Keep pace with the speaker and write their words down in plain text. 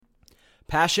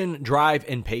Passion, drive,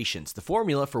 and patience. The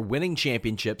formula for winning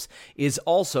championships is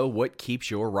also what keeps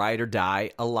your ride or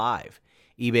die alive.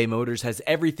 eBay Motors has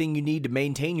everything you need to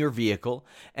maintain your vehicle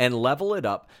and level it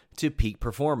up to peak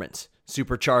performance.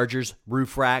 Superchargers,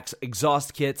 roof racks,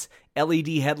 exhaust kits, LED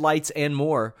headlights, and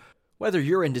more. Whether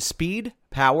you're into speed,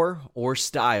 power, or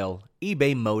style,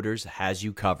 eBay Motors has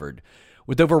you covered.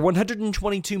 With over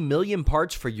 122 million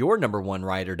parts for your number one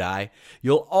ride or die,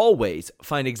 you'll always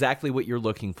find exactly what you're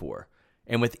looking for.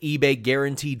 And with eBay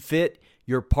Guaranteed Fit,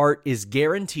 your part is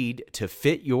guaranteed to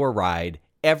fit your ride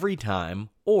every time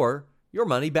or your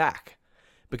money back.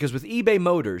 Because with eBay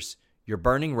Motors, you're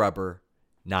burning rubber,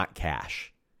 not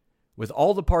cash. With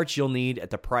all the parts you'll need at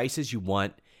the prices you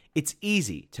want, it's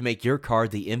easy to make your car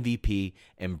the MVP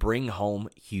and bring home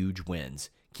huge wins.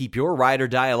 Keep your ride or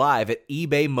die alive at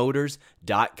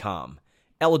ebaymotors.com.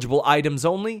 Eligible items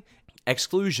only.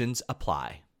 Exclusions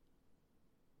apply.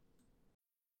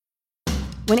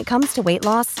 When it comes to weight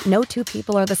loss, no two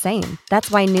people are the same.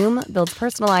 That's why Noom builds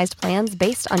personalized plans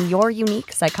based on your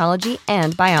unique psychology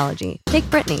and biology. Take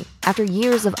Brittany. After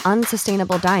years of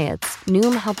unsustainable diets,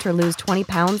 Noom helped her lose 20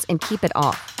 pounds and keep it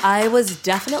off. I was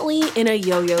definitely in a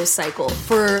yo-yo cycle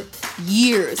for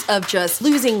years of just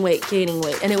losing weight, gaining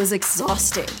weight, and it was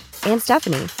exhausting. And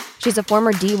Stephanie. She's a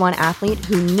former D1 athlete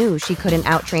who knew she couldn't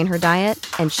outtrain her diet,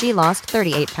 and she lost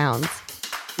 38 pounds.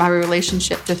 My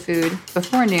relationship to food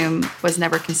before Noom was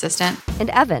never consistent. And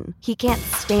Evan, he can't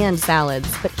stand salads,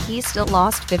 but he still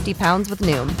lost 50 pounds with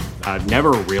Noom. I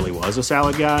never really was a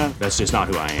salad guy. That's just not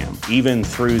who I am. Even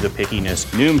through the pickiness,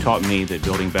 Noom taught me that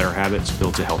building better habits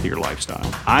builds a healthier lifestyle.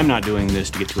 I'm not doing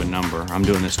this to get to a number. I'm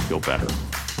doing this to feel better.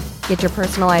 Get your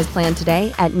personalized plan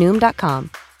today at Noom.com.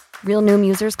 Real Noom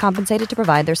users compensated to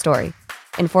provide their story.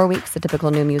 In 4 weeks, the typical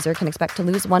Noom user can expect to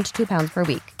lose 1 to 2 pounds per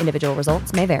week. Individual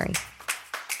results may vary.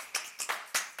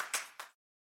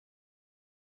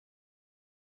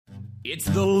 It's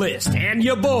The List and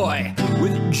your boy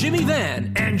with Jimmy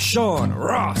Van and Sean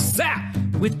Ross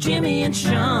Sapp. With Jimmy and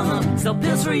Sean, sell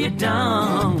pills for your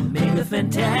dong. Make a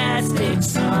fantastic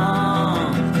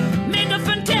song. Make a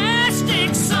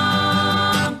fantastic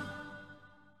song.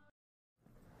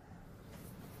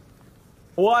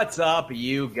 What's up,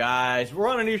 you guys? We're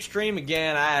on a new stream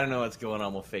again. I don't know what's going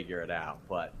on. We'll figure it out.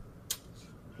 But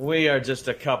we are just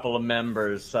a couple of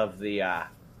members of the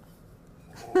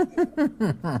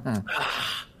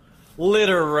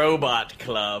Litter Robot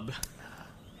Club.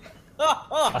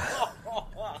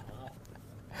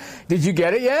 Did you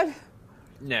get it yet?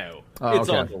 No. Oh, it's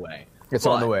okay. on the way. It's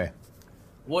on the way.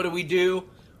 What do?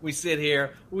 We sit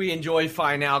here, we enjoy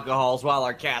fine alcohols while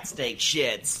our cats take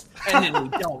shits, and then we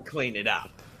don't clean it up.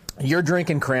 You're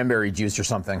drinking cranberry juice or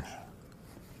something.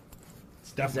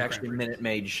 It's actually Minute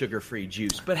Maid sugar-free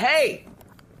juice. But hey,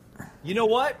 you know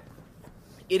what?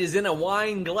 It is in a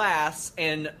wine glass,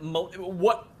 and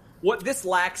what this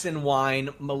lacks in wine,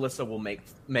 Melissa will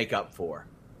make up for,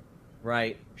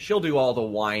 right? She'll do all the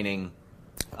whining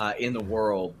in the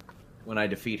world when I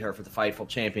defeat her for the Fightful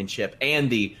Championship and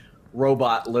the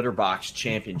Robot Litter Box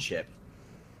Championship.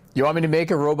 You want me to make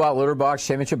a Robot Litter Box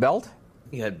Championship belt?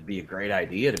 Yeah, that'd be a great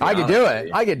idea. I could do it.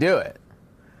 I could do it.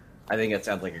 I think that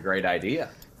sounds like a great idea.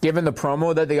 Given the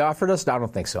promo that they offered us, I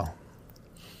don't think so.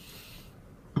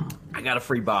 I got a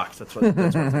free box. That's what's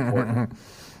important.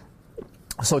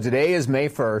 So today is May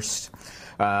 1st,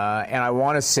 and I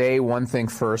want to say one thing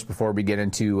first before we get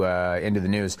into the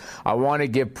news. I want to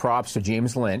give props to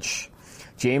James Lynch.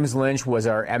 James Lynch was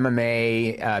our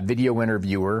MMA video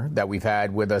interviewer that we've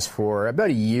had with us for about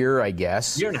a year, I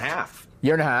guess. Year and a half.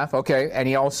 Year and a half, okay. And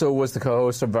he also was the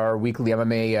co-host of our weekly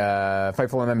MMA,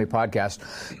 Fightful MMA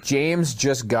podcast. James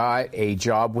just got a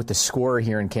job with The Score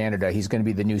here in Canada. He's going to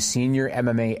be the new senior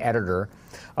MMA editor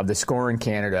of The Score in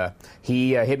Canada.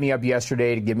 He hit me up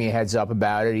yesterday to give me a heads up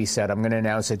about it. He said, I'm going to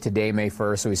announce it today, May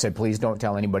 1st. So he said, please don't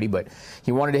tell anybody. But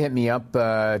he wanted to hit me up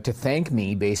to thank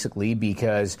me, basically,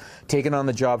 because taking on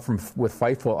the job with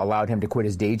Fightful allowed him to quit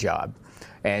his day job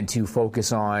and to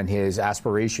focus on his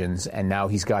aspirations. And now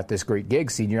he's got this great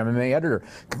gig, senior MMA editor.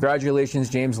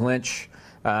 Congratulations, James Lynch.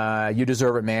 You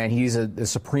deserve it, man. He's a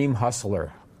supreme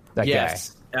hustler, that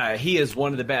guy. He is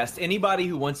one of the best. Anybody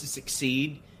who wants to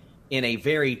succeed in a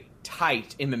very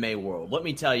tight MMA world, let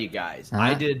me tell you guys,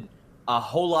 I did a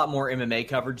whole lot more MMA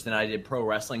coverage than I did pro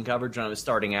wrestling coverage when I was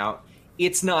starting out.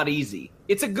 It's not easy.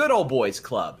 It's a good old boys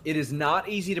club. It is not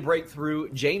easy to break through.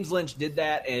 James Lynch did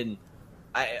that, and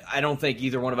I don't think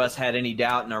either one of us had any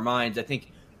doubt in our minds. I think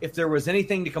if there was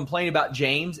anything to complain about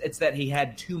James, it's that he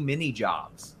had too many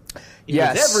jobs. He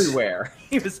was everywhere.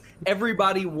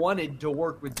 Everybody wanted to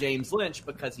work with James Lynch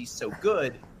because he's so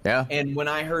good. Yeah. And when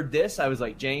I heard this, I was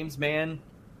like, James, man,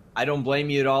 I don't blame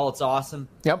you at all. It's awesome.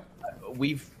 Yep.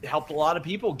 We've helped a lot of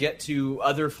people get to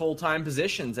other full-time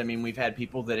positions. I mean, we've had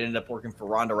people that ended up working for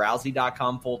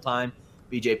RondaRousey.com full-time,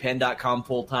 BJPenn.com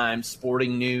full-time,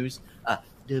 Sporting News,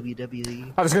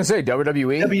 WWE. I was going to say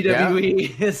WWE.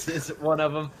 WWE is one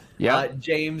of them. Yeah.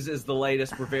 James is the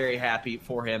latest. We're very happy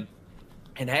for him.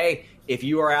 And, hey, if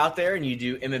you are out there and you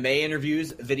do MMA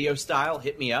interviews, video style,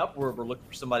 hit me up. We're looking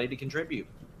for somebody to contribute.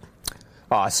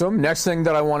 Awesome. Next thing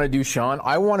that I want to do, Sean,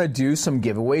 I want to do some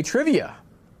giveaway trivia.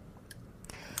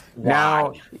 Why?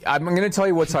 Now, I'm going to tell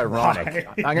you what's ironic.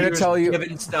 I'm going to tell you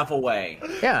giving stuff away.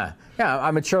 Yeah,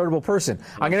 I'm a charitable person.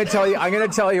 I'm going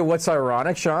to tell you what's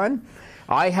ironic, Sean.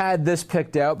 I had this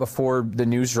picked out before the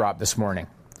news dropped this morning.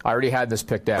 I already had this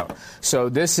picked out. So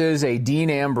this is a Dean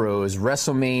Ambrose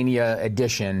WrestleMania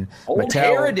edition. Old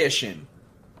hair edition.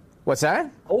 What's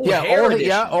that? Old hair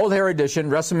edition. Old hair edition,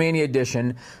 WrestleMania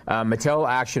edition, Mattel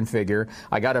action figure.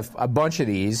 I got a bunch of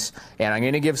these, and I'm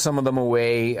going to give some of them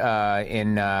away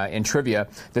in trivia.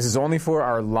 This is only for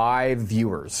our live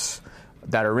viewers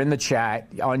that are in the chat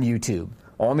on YouTube.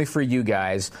 Only for you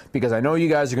guys, because I know you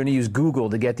guys are going to use Google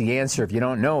to get the answer if you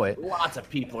don't know it. Lots of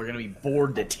people are going to be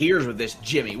bored to tears with this,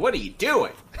 Jimmy. What are you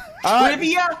doing?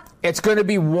 Trivia? It's going to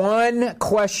be one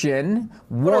question.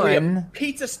 What are we, a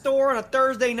pizza store on a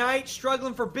Thursday night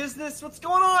struggling for business? What's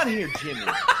going on here, Jimmy?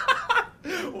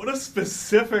 What a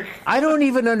specific... I don't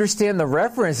even understand the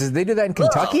references. They do that in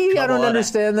Kentucky? I don't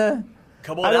understand the...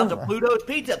 Come on out to Pluto's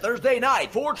Pizza Thursday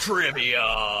night for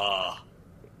trivia.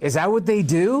 Is that what they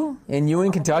do in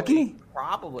Ewing, Kentucky?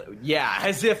 Probably. Yeah,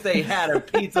 as if they had a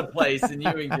pizza place in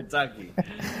Ewing, Kentucky.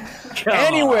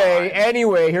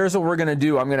 Anyway, here's what we're going to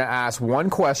do. I'm going to ask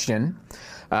one question.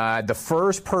 The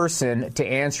first person to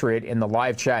answer it in the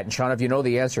live chat, and Sean, if you know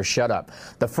the answer, shut up.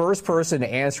 The first person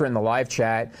to answer in the live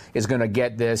chat is going to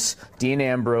get this Dean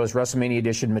Ambrose WrestleMania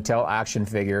Edition Mattel action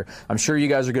figure. I'm sure you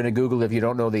guys are going to Google if you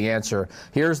don't know the answer.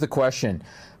 Here's the question.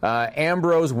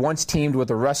 Ambrose once teamed with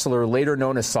a wrestler later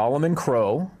known as Solomon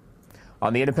Crowe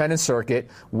on the independent circuit.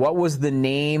 What was the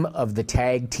name of the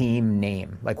tag team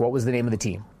name? Like, what was the name of the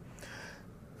team?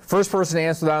 First person to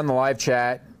answer that in the live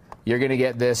chat, you're going to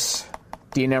get this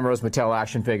Dean Ambrose Mattel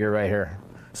action figure right here.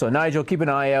 So, Nigel, keep an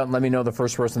eye out and let me know the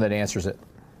first person that answers it.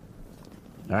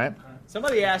 All right?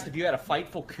 Somebody asked if you had a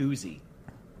Fightful koozie.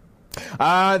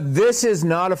 This is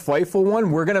not a Fightful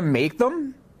one. We're going to make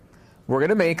them.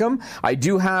 I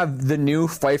do have the new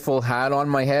Fightful hat on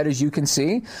my head, as you can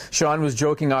see. Sean was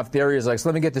joking off there. He was like, so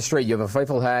let me get this straight. You have a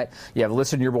Fightful hat, you have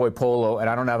Listen to Your Boy Polo, and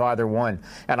I don't have either one.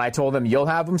 And I told him, you'll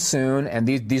have them soon, and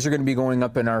these are going to be going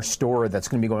up in our store that's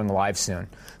going to be going live soon.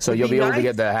 So you'll be able to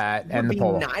get the hat and the polo.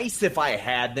 It would be nice if I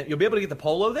had them. You'll be able to get the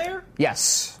polo there?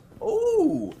 Yes.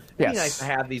 Ooh. It'd Yes. be nice to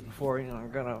have these before,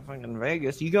 I'm going to fucking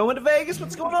Vegas. You going to Vegas?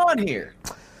 What's going on here?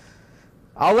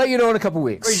 I'll let you know in a couple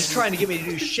weeks. Or are you just trying to get me to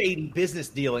do shady business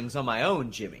dealings on my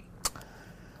own, Jimmy?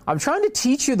 I'm trying to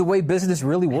teach you the way business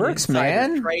really works,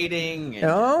 man. Trading and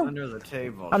under the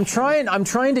table. I'm trying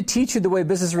to teach you the way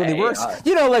business really works.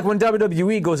 Like when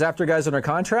WWE goes after guys under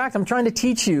contract, I'm trying to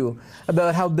teach you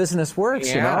about how business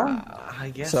works, you know? I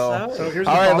guess so. So here's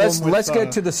all the right, problem let's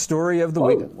get to the story of the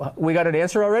week. We got an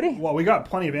answer already? Well, we got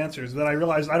plenty of answers, but I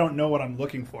realized I don't know what I'm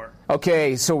looking for.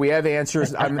 Okay, so we have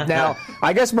answers. Now,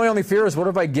 I guess my only fear is what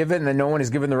if I give it and then no one has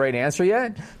given the right answer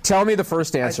yet? Tell me the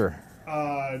first answer.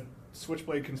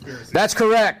 Switchblade Conspiracy. That's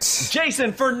correct.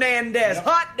 Jason Fernandez,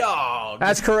 hot dog.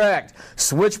 That's correct.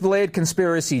 Switchblade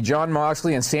Conspiracy, Jon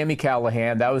Moxley and Sami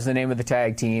Callihan. That was the name of the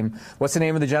tag team. What's the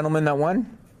name of the gentleman that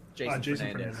won? Jason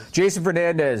Fernandez. Jason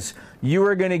Fernandez. You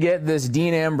are going to get this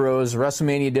Dean Ambrose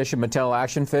WrestleMania Edition Mattel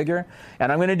action figure.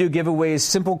 And I'm going to do giveaways,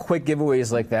 simple, quick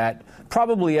giveaways like that,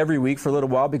 probably every week for a little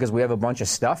while because we have a bunch of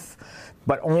stuff.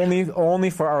 But only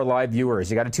for our live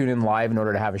viewers. You got to tune in live in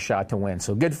order to have a shot to win.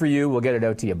 So good for you. We'll get it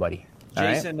out to you, buddy.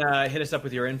 Jason, hit us up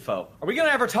with your info. Are we going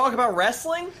to ever talk about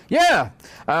wrestling? Yeah.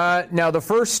 Now, the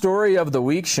first story of the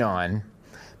week, Sean.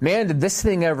 Man, did this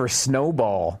thing ever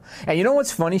snowball. And you know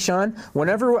what's funny, Sean?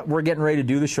 Whenever we're getting ready to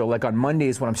do the show, like on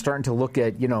Mondays when I'm starting to look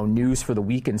at, news for the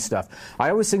week and stuff,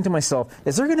 I always think to myself,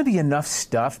 is there going to be enough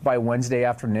stuff by Wednesday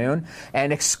afternoon?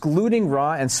 And excluding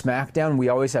Raw and SmackDown, we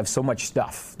always have so much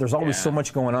stuff. There's always so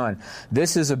much going on.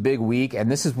 This is a big week,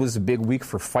 and this was a big week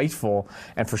for Fightful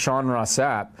and for Sean Ross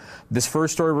Sapp. This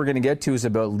first story we're going to get to is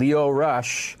about Lio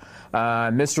Rush.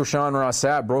 Mr. Sean Ross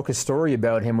Sapp broke a story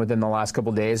about him within the last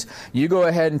couple of days. You go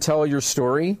ahead and tell your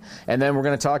story, and then we're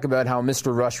going to talk about how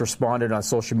Mr. Rush responded on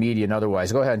social media and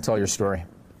otherwise. Go ahead and tell your story.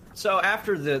 So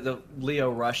after the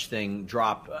Lio Rush thing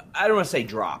dropped, I don't want to say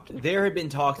dropped. There had been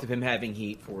talks of him having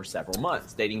heat for several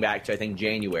months, dating back to, I think,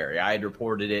 January. I had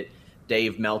reported it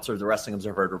Dave Meltzer, the Wrestling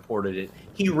Observer, had reported it.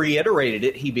 He reiterated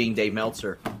it, he being Dave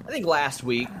Meltzer, I think last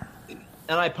week.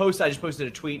 And I just posted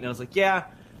a tweet, and I was like, yeah,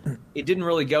 it didn't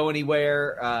really go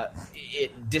anywhere.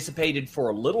 It dissipated for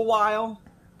a little while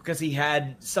because he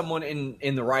had someone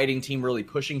in the writing team really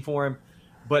pushing for him.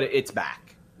 But it's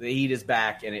back. The heat is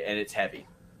back, and it's heavy.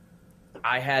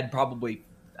 I had probably,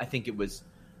 I think it was,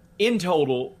 in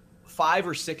total, 5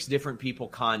 or 6 different people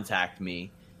contact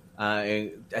me.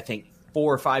 I think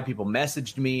 4 or 5 people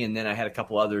messaged me, and then I had a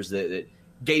couple others that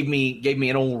gave me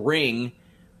an old ring,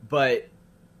 but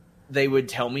they would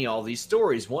tell me all these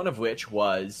stories. One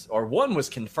was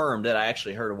confirmed that I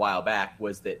actually heard a while back,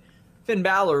 was that Finn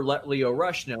Balor let Lio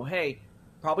Rush know, hey,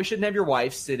 probably shouldn't have your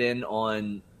wife sit in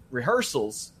on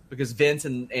rehearsals because Vince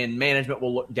and management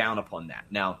will look down upon that.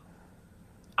 Now,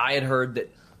 I had heard that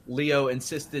Lio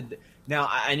insisted. Now,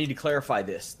 I need to clarify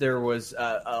this. There was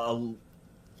a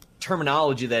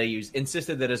terminology that he used,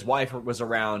 insisted that his wife was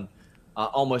around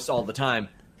almost all the time.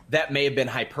 That may have been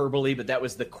hyperbole, but that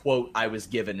was the quote I was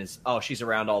given is, oh, she's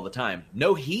around all the time.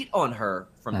 No heat on her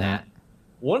from that.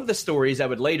 One of the stories I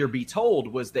would later be told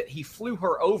was that he flew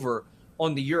her over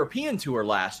on the European tour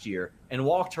last year and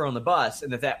walked her on the bus,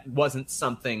 and that wasn't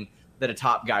something that a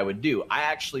top guy would do. I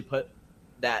actually put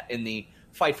that in the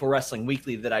Fightful Wrestling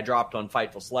Weekly that I dropped on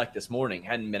Fightful Select this morning.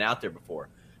 Hadn't been out there before.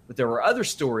 But there were other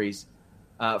stories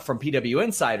from PW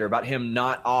Insider about him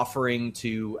not offering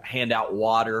to hand out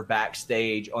water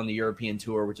backstage on the European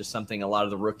tour, which is something a lot of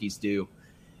the rookies do.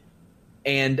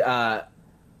 And,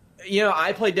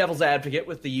 I play devil's advocate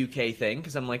with the UK thing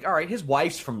because I'm like, all right, his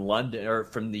wife's from London or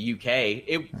from the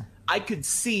UK. I could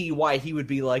see why he would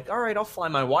be like, all right, I'll fly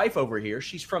my wife over here.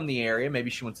 She's from the area. Maybe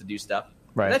she wants to do stuff.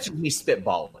 Right. That's just me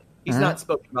spitballing. He's not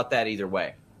spoken about that either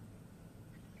way.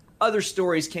 Other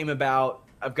stories came about.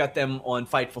 I've got them on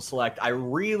Fightful Select. I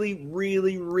really,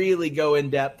 really, really go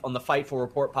in depth on the Fightful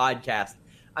Report podcast.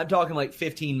 I'm talking like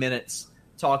 15 minutes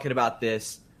talking about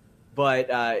this, but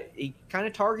he kind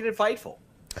of targeted Fightful.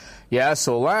 Yeah,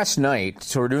 so last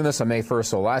night, we're doing this on May 1st,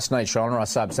 so last night Sean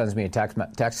Ross Sapp sends me a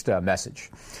text message.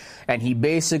 And he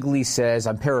basically says,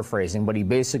 I'm paraphrasing, but he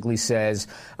basically says,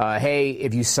 hey,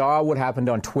 if you saw what happened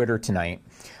on Twitter tonight,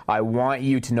 I want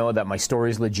you to know that my story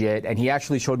is legit. And he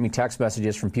actually showed me text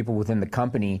messages from people within the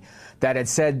company that had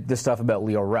said the stuff about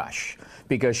Lio Rush.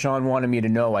 Because Sean wanted me to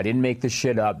know I didn't make this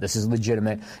shit up. This is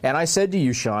legitimate. And I said to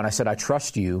you, Sean, I said, I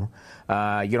trust you.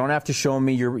 You don't have to show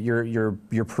me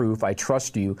your proof. I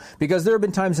trust you. Because there have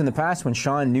been times in the past when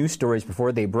Sean knew stories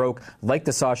before they broke, like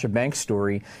the Sasha Banks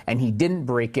story, and he didn't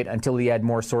break it until he had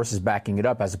more sources backing it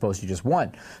up as opposed to just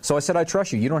one. So I said, I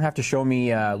trust you. You don't have to show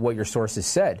me what your sources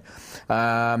said.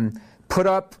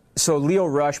 So Lio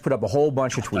Rush put up a whole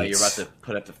bunch of tweets. You're about to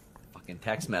put up the fucking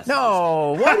text message.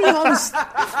 No, why do you always...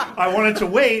 I wanted to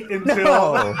wait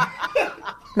until...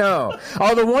 No.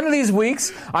 Although one of these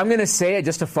weeks, I'm going to say it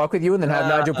just to fuck with you and then have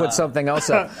Nigel put something else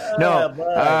up.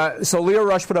 No. So Lio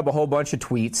Rush put up a whole bunch of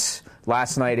tweets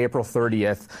last night, April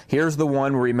 30th. Here's the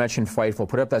one where he mentioned Fightful.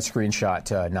 Put up that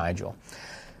screenshot, Nigel.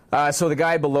 So the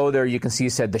guy below there, you can see,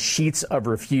 said the sheets of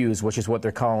refuse, which is what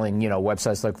they're calling,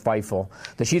 websites like Fightful.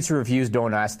 The sheets of refuse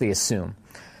don't ask, they assume.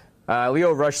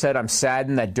 Lio Rush said, I'm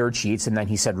saddened that dirt sheets, and then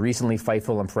he said recently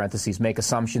Fightful, in parentheses, make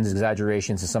assumptions,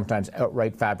 exaggerations, and sometimes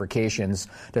outright fabrications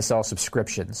to sell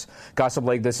subscriptions. Gossip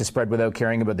like this is spread without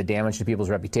caring about the damage to people's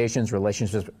reputations,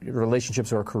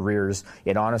 relationships, or careers.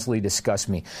 It honestly disgusts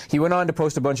me. He went on to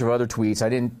post a bunch of other tweets. I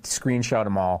didn't screenshot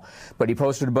them all, but he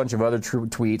posted a bunch of other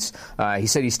tweets. He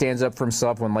said he stands up for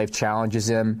himself when life challenges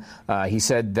him. He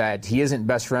said that he isn't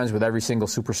best friends with every single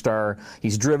superstar.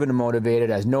 He's driven and motivated,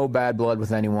 has no bad blood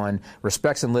with anyone,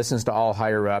 respects and listens to all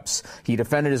higher-ups. He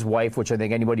defended his wife, which I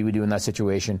think anybody would do in that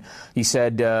situation. He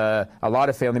said a lot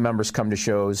of family members come to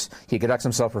shows. He conducts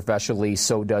himself professionally,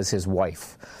 so does his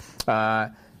wife.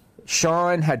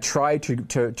 Sean had tried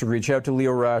to reach out to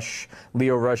Lio Rush.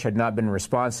 Lio Rush had not been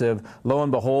responsive. Lo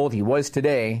and behold, he was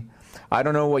today. I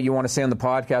don't know what you want to say on the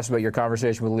podcast about your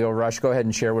conversation with Lio Rush. Go ahead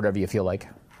and share whatever you feel like.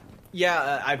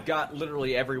 Yeah, I've got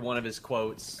literally every one of his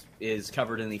quotes is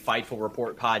covered in the Fightful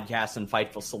Report podcast and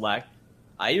Fightful Select.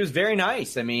 He was very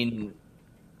nice. I mean,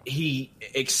 he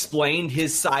explained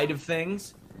his side of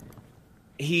things.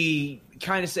 He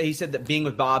said that being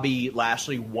with Bobby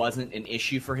Lashley wasn't an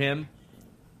issue for him.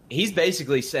 He's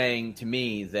basically saying to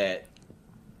me that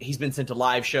he's been sent to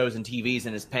live shows and TVs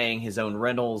and is paying his own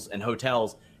rentals and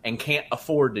hotels and can't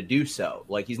afford to do so.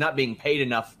 Like, he's not being paid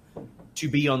enough to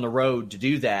be on the road to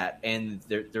do that, and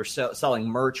they're selling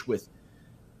merch with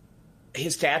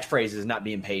his catchphrase is not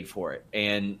being paid for it.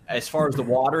 And as far as the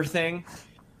water thing,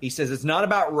 He says it's not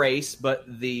about race, but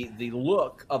the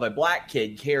look of a black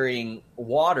kid carrying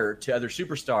water to other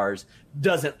superstars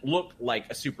doesn't look like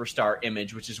a superstar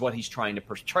image, which is what he's trying to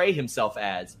portray himself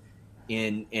as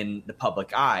in the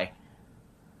public eye.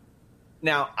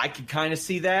 Now, I could kind of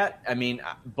see that. I mean,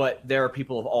 but there are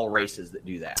people of all races that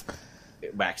do that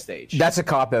backstage. That's a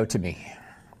cop-out to me.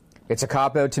 It's a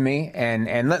cop-out to me,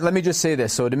 and let me just say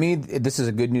this. So to me, this is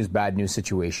a good news, bad news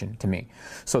situation to me.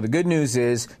 So the good news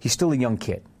is he's still a young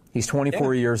kid. He's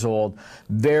 24 years old,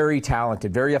 very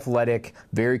talented, very athletic,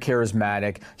 very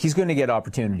charismatic. He's going to get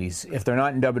opportunities. If they're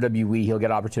not in WWE, he'll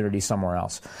get opportunities somewhere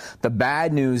else. The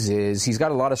bad news is he's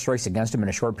got a lot of strikes against him in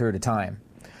a short period of time.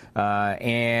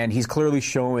 And he's clearly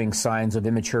showing signs of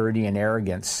immaturity and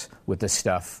arrogance with this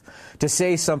stuff. To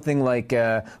say something like,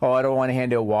 I don't want to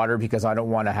hand out water because I don't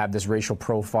want to have this racial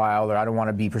profile, or I don't want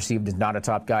to be perceived as not a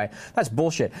top guy, that's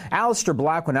bullshit. Aleister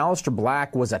Black, when Aleister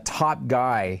Black was a top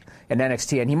guy in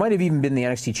NXT, and he might have even been the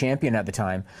NXT champion at the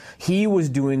time, he was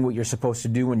doing what you're supposed to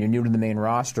do when you're new to the main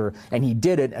roster, and he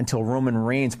did it until Roman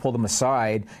Reigns pulled him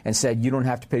aside and said, you don't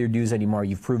have to pay your dues anymore,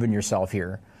 you've proven yourself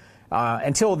here.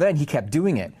 Until then, he kept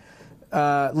doing it.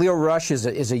 Lio Rush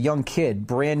is a young kid,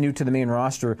 brand new to the main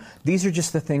roster. These are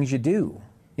just the things you do.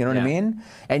 You know what I mean?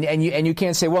 And you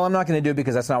can't say, well, I'm not going to do it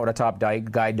because that's not what a top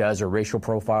guy does, or racial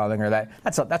profiling, or that.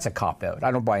 That's a cop out.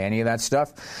 I don't buy any of that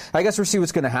stuff. I guess we'll see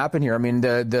what's going to happen here. I mean,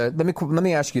 let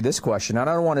me ask you this question. I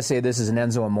don't want to say this is an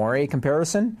Enzo Amore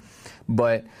comparison,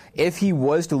 but if he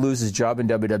was to lose his job in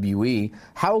WWE,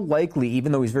 how likely,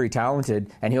 even though he's very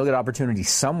talented and he'll get opportunities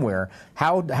somewhere,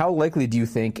 how likely do you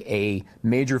think a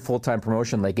major full-time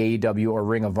promotion like AEW or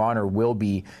Ring of Honor will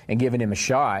be in giving him a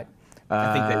shot?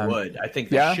 I think they would. I think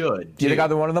they should. Do you think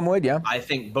either one of them would? Yeah. I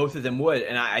think both of them would.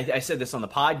 And I said this on the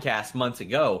podcast months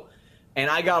ago, and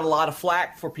I got a lot of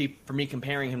flack for me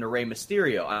comparing him to Rey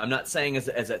Mysterio. I'm not saying as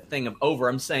a thing of over.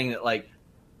 I'm saying that, like,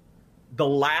 the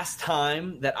last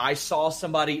time that I saw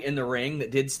somebody in the ring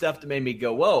that did stuff that made me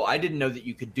go, whoa, I didn't know that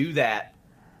you could do that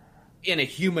in a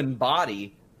human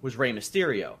body, was Rey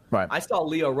Mysterio. Right. I saw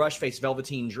Lio Rush face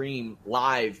Velveteen Dream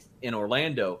live in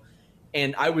Orlando,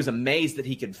 and I was amazed that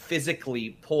he could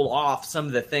physically pull off some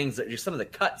of the things, some of the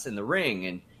cuts in the ring,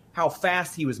 and how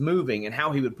fast he was moving and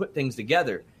how he would put things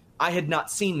together. I had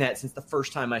not seen that since the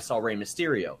first time I saw Rey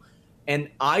Mysterio.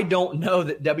 And I don't know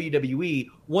that WWE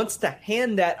wants to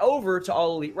hand that over to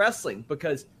All Elite Wrestling,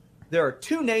 because there are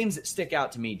two names that stick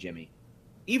out to me, Jimmy.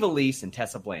 Ivelisse and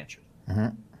Tessa Blanchard.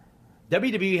 Mm-hmm.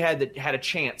 WWE had a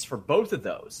chance for both of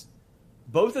those.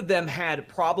 Both of them had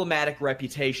problematic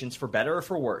reputations, for better or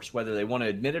for worse, whether they want to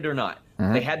admit it or not.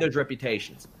 Mm-hmm. They had those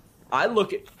reputations. I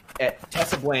look at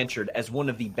Tessa Blanchard as one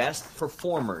of the best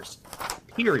performers,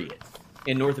 period,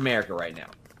 in North America right now.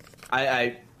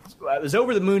 I was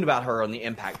over the moon about her on the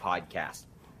Impact podcast.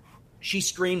 She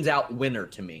screams out winner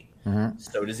to me. Mm-hmm.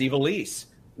 So does Ivelisse.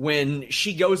 When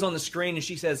she goes on the screen and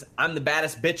she says, I'm the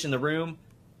baddest bitch in the room,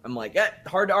 I'm like,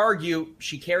 hard to argue.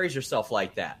 She carries herself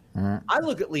like that. Mm-hmm. I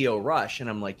look at Lio Rush and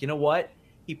I'm like, you know what?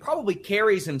 He probably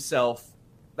carries himself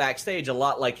backstage a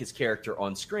lot like his character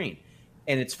on screen.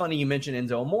 And it's funny you mentioned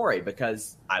Enzo Amore,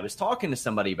 because I was talking to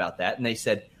somebody about that, and they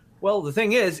said, well, the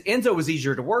thing is, Enzo was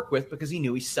easier to work with because he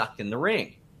knew he sucked in the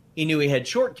ring. He knew he had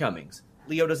shortcomings.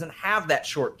 Lio doesn't have that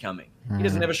shortcoming. Mm-hmm. He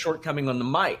doesn't have a shortcoming on the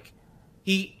mic.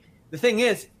 The thing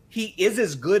is, he is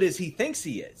as good as he thinks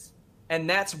he is. And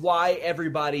that's why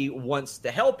everybody wants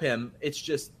to help him. It's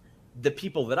just the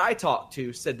people that I talked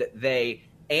to said that they,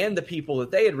 and the people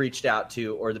that they had reached out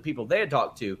to, or the people they had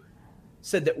talked to,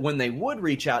 said that when they would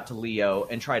reach out to Lio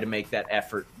and try to make that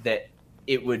effort, that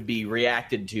it would be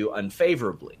reacted to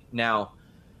unfavorably. Now,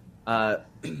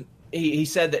 he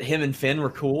said that him and Finn were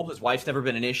cool. His wife's never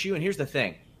been an issue. And here's the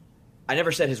thing. I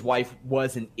never said his wife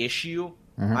was an issue.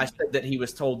 Mm-hmm. I said that he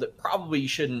was told that probably you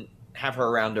shouldn't have her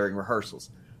around during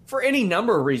rehearsals. For any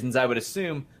number of reasons, I would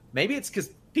assume. Maybe it's because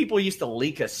people used to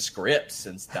leak us scripts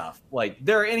and stuff. Like,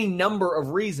 there are any number of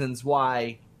reasons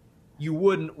why you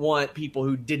wouldn't want people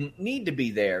who didn't need to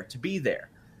be there to be there.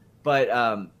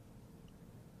 But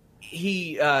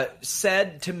he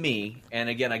said to me, and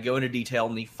again, I go into detail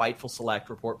in the Fightful Select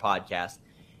Report podcast,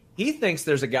 he thinks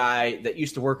there's a guy that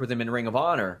used to work with him in Ring of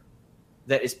Honor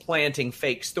that is planting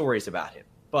fake stories about him.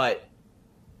 But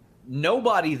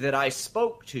nobody that I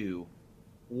spoke to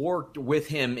worked with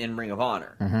him in Ring of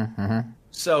Honor. Mm-hmm, mm-hmm.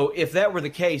 So if that were the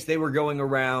case, they were going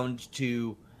around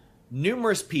to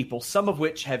numerous people, some of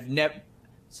which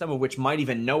might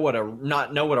even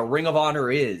not know what a Ring of Honor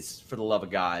is, for the love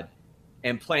of God,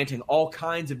 and planting all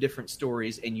kinds of different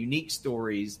stories and unique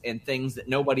stories and things that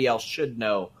nobody else should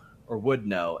know or would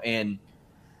know. And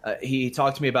he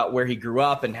talked to me about where he grew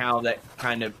up and how that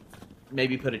kind of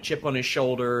maybe put a chip on his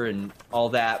shoulder and all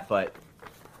that, but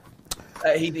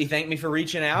he thanked me for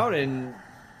reaching out, and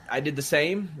I did the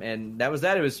same, and that was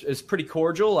that. It was pretty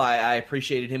cordial. I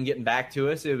appreciated him getting back to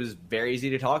us. It was very easy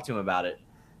to talk to him about it.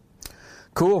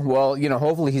 Cool. Well,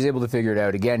 hopefully he's able to figure it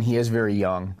out. Again, he is very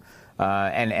young.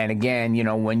 And again,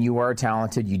 when you are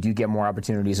talented, you do get more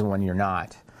opportunities than when you're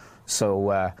not.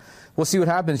 So we'll see what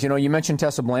happens. You mentioned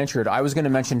Tessa Blanchard. I was going to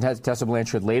mention Tessa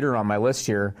Blanchard later on my list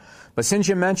here. But since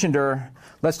you mentioned her,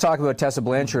 let's talk about Tessa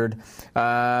Blanchard.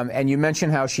 And you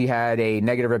mentioned how she had a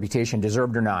negative reputation,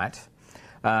 deserved or not.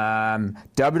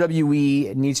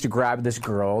 WWE needs to grab this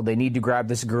girl. They need to grab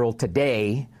this girl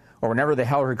today or whenever the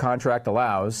hell her contract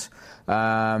allows.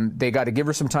 They got to give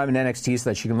her some time in NXT so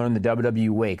that she can learn the WWE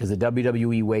way, because the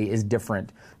WWE way is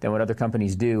different than what other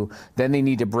companies do. Then they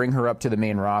need to bring her up to the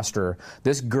main roster.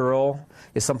 This girl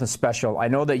is something special. I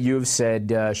know that you've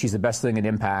said she's the best thing in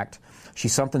Impact.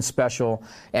 She's something special,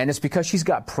 and it's because she's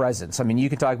got presence. I mean, you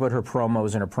can talk about her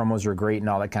promos, and her promos are great and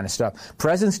all that kind of stuff.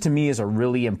 Presence, to me, is a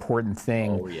really important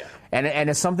thing. Oh, yeah. And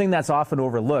it's something that's often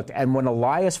overlooked. And when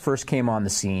Elias first came on the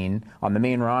scene, on the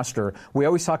main roster, we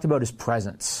always talked about his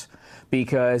presence,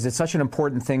 because it's such an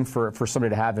important thing for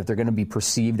somebody to have if they're going to be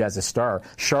perceived as a star.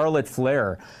 Charlotte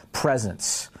Flair,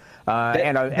 presence.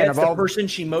 That's the person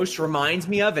she most reminds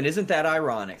me of, and isn't that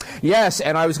ironic? Yes,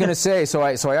 and I was going to say, so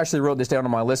I actually wrote this down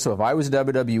on my list. So if I was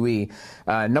WWE,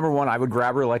 number one, I would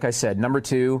grab her, like I said. Number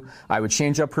two, I would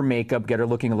change up her makeup, get her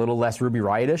looking a little less Ruby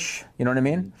Riott-ish. You know what I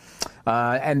mean?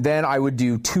 And then I would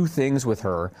do two things with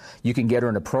her. You can get her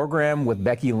in a program with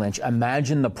Becky Lynch.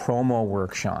 Imagine the promo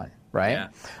work, Sean. Right? Yeah.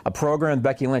 A program with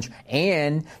Becky Lynch.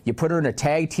 And you put her in a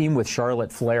tag team with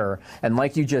Charlotte Flair. And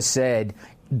like you just said,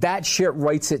 that shit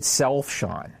writes itself,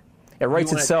 Sean. It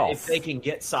writes itself. If they can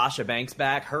get Sasha Banks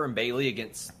back, her and Bayley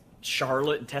against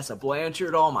Charlotte and Tessa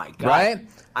Blanchard, oh my God. Right?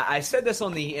 I said this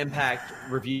on the Impact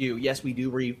review. Yes, we do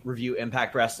review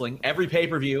Impact Wrestling. Every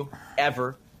pay-per-view,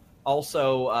 ever.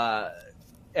 Also,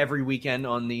 every weekend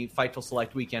on the Fightful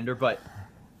Select Weekender. But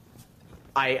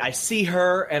I see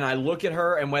her and I look at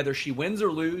her, and whether she wins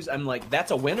or lose, I'm like,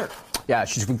 that's a winner. Yeah,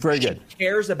 she's very good. She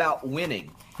cares about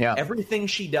winning. Yeah. Everything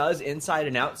she does inside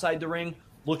and outside the ring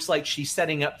looks like she's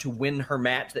setting up to win her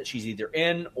match that she's either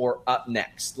in or up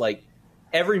next. Like,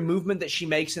 every movement that she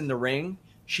makes in the ring,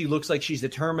 she looks like she's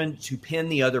determined to pin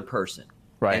the other person.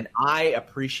 Right. And I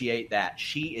appreciate that.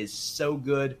 She is so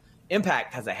good.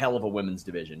 Impact has a hell of a women's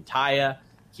division. Taya,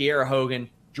 Kiera Hogan,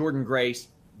 Jordynne Grace,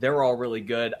 they're all really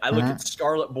good. I look at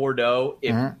Scarlett Bordeaux.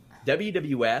 If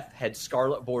WWF had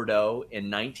Scarlett Bordeaux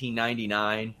in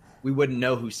 1999, we wouldn't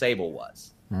know who Sable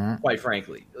was, quite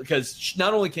frankly. Because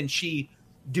not only can she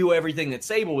do everything that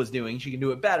Sable was doing, she can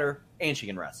do it better, and she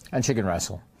can wrestle. And she can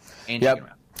wrestle. And she can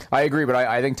wrestle. I agree, but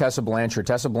I think Tessa Blanchard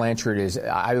is,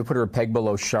 I would put her a peg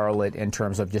below Charlotte in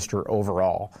terms of just her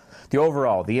overall.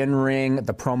 The in-ring,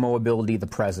 the promo ability, the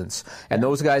presence. And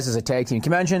those guys as a tag team.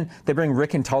 Can you imagine they bring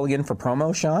Rick and Tully in for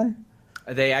promo, Sean?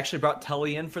 They actually brought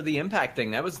Tully in for the Impact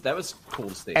thing. That was cool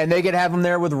to see. And they could have him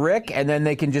there with Rick, and then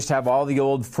they can just have all the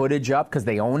old footage up because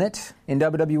they own it in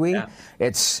WWE. Yeah.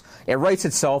 It writes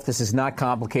itself. This is not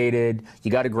complicated. You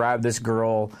got to grab this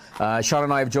girl. Sean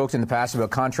and I have joked in the past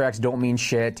about contracts don't mean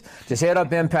shit. Just hit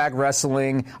up Impact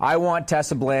Wrestling. I want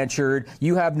Tessa Blanchard.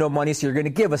 You have no money, so you're going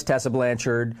to give us Tessa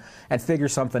Blanchard and figure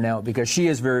something out because she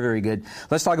is very, very good.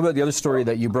 Let's talk about the other story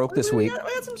that you broke this week. We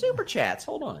got some super chats.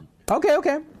 Hold on.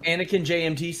 Okay. Anakin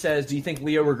JMT says, do you think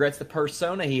Leo regrets the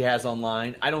persona he has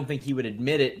online? I don't think he would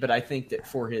admit it, but I think that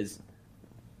for his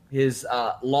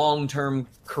long-term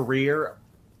career,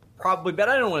 probably, but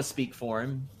I don't want to speak for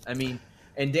him. I mean,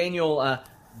 and Daniel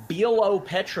Bielo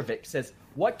Petrovic says,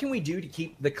 what can we do to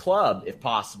keep the club, if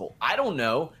possible? I don't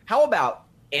know. How about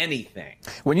anything?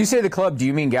 When you say the club, do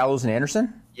you mean Gallows and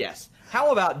Anderson? Yes.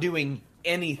 How about doing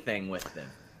anything with them?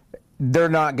 They're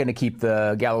not going to keep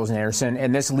the Gallows and Anderson,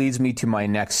 and this leads me to my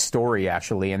next story,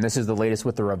 actually, and this is the latest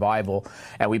with the Revival,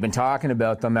 and we've been talking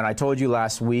about them, and I told you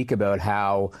last week about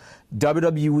how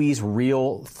WWE's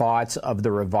real thoughts of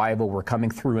the Revival were coming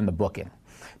through in the booking.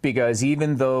 Because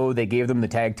even though they gave them the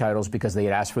tag titles because they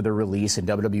had asked for their release and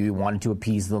WWE wanted to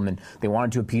appease them and they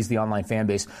wanted to appease the online fan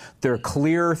base, their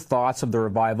clear thoughts of the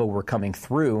Revival were coming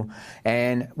through.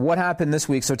 And what happened this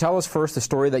week? So tell us first the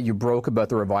story that you broke about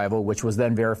the Revival, which was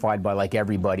then verified by like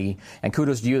everybody. And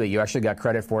kudos to you that you actually got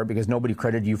credit for it because nobody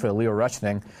credited you for the Leo Rush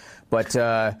thing. But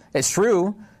it's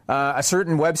true. A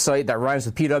certain website that rhymes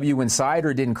with PW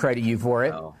Insider didn't credit you for it.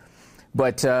 No.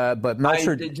 But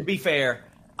Meltzer... To be fair,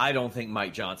 I don't think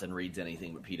Mike Johnson reads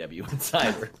anything but PW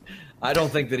Insider. I don't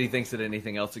think that he thinks that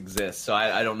anything else exists. So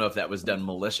I don't know if that was done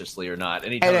maliciously or not.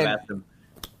 Anytime I've asked him,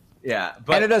 Yeah,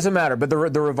 but and it doesn't matter. But the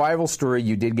revival story,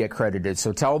 you did get credited.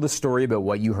 So tell the story about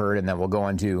what you heard, and then we'll go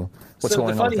into what's going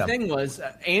on. So the funny thing was,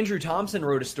 Andrew Thompson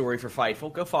wrote a story for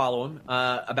Fightful. Go follow him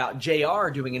about JR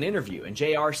doing an interview, and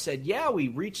JR said, "Yeah, we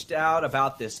reached out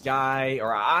about this guy,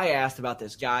 or I asked about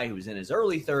this guy who was in his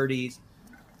early 30s,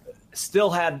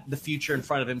 still had the future in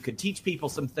front of him, could teach people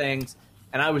some things,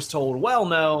 and I was told, well,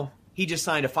 no." He just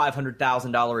signed a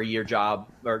 $500,000 a year job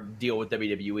or deal with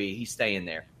WWE. He's staying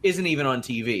there. Isn't even on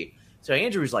TV. So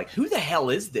Andrew was like, who the hell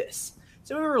is this?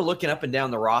 So we were looking up and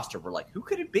down the roster. We're like, who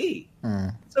could it be?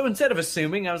 So instead of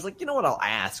assuming, I was like, you know what? I'll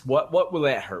ask. What will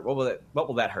that hurt? What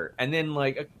will that hurt? And then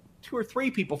like 2 or 3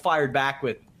 people fired back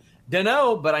with,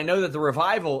 dunno, but I know that the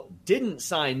Revival didn't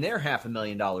sign their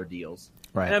 $500,000 deals.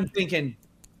 Right. And I'm thinking,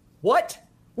 what?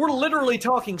 We're literally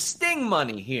talking Sting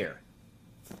money here.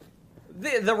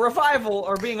 The Revival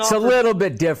are being offered. It's a little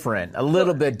bit different.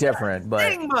 But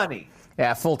Sting money.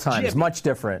 Yeah, full time. It's much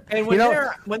different. And when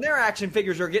their action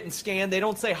figures are getting scanned, they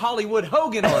don't say Hollywood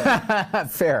Hogan on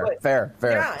it. Fair.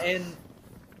 Yeah, and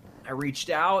I reached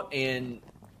out and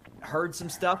heard some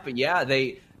stuff, but yeah,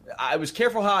 I was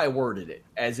careful how I worded it,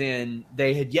 as in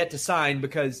they had yet to sign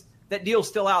because that deal's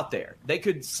still out there. They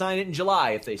could sign it in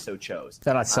July if they so chose.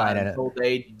 They're not signing it.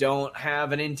 They don't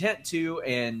have an intent to,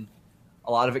 and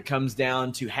a lot of it comes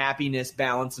down to happiness,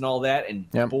 balance, and all that.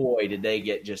 And boy, did they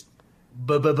get just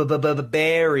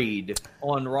buried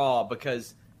on Raw,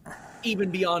 because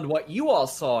even beyond what you all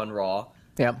saw on Raw,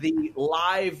 the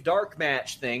live dark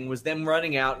match thing was them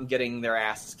running out and getting their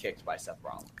asses kicked by Seth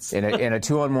Rollins. in a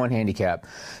 2-on-1 handicap.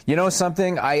 You know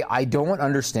something? I don't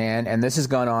understand, and this has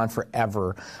gone on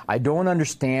forever. I don't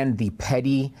understand the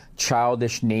petty,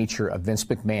 childish nature of Vince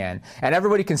McMahon. And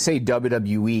everybody can say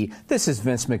WWE, this is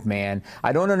Vince McMahon.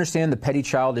 I don't understand the petty,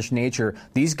 childish nature.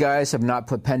 These guys have not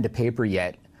put pen to paper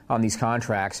yet on these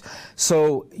contracts.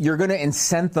 So you're going to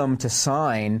incent them to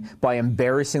sign by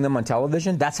embarrassing them on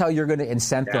television? That's how you're going to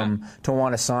incent them to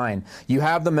want to sign. You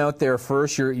have them out there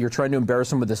first. You're trying to embarrass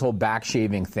them with this whole back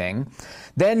shaving thing.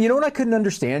 Then, you know what I couldn't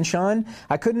understand, Sean?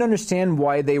 I couldn't understand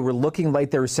why they were looking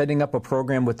like they were setting up a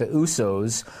program with the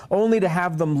Usos, only to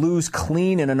have them lose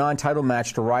clean in a non-title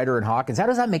match to Ryder and Hawkins. How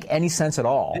does that make any sense at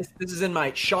all? This is in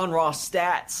my Sean Ross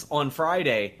stats on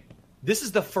Friday. This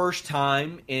is the first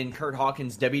time in Kurt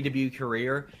Hawkins' WWE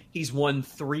career he's won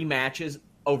 3 matches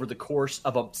over the course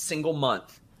of a single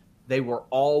month. They were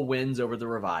all wins over the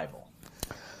Revival.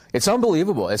 It's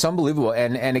unbelievable.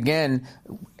 And again,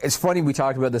 it's funny, we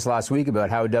talked about this last week about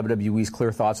how WWE's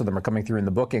clear thoughts of them are coming through in the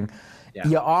booking. Yeah.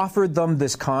 You offered them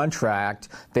this contract.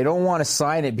 They don't want to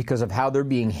sign it because of how they're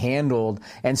being handled.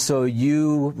 And so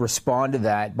you respond to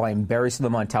that by embarrassing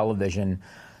them on television.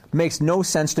 Makes no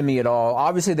sense to me at all.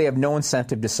 Obviously, they have no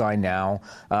incentive to sign now.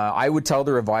 I would tell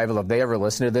the Revival, if they ever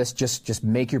listen to this, just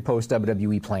make your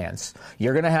post-WWE plans.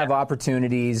 You're going to have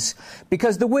opportunities,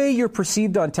 because the way you're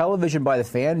perceived on television by the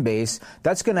fan base,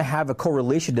 that's going to have a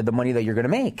correlation to the money that you're going to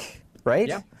make, right?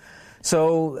 Yeah.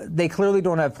 So they clearly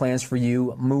don't have plans for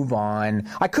you. Move on.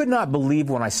 I could not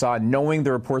believe when I saw, knowing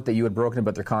the report that you had broken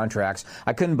about their contracts,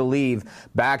 I couldn't believe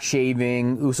back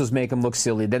shaving, Usos make them look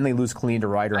silly, then they lose clean to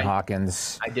Ryder and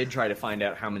Hawkins. I did try to find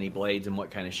out how many blades and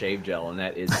what kind of shave gel, and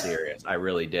that is serious. I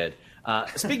really did.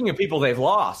 Speaking of people they've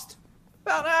lost,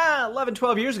 about 11,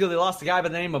 12 years ago, they lost a guy by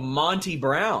the name of Monty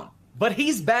Brown. But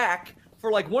he's back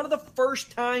for like one of the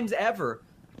first times ever.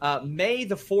 May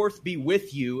the 4th be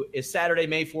with you is Saturday,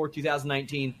 May 4th,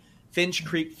 2019, Finch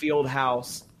Creek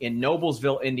Fieldhouse in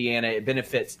Noblesville, Indiana. It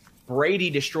benefits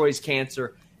Brady Destroys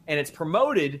Cancer, and it's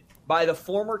promoted by the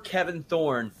former Kevin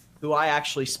Thorne, who I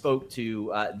actually spoke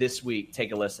to this week.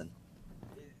 Take a listen.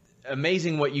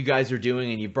 Amazing what you guys are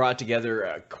doing, and you brought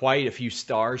together quite a few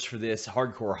stars for this.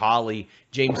 Hardcore Holly,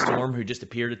 James Storm, who just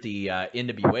appeared at the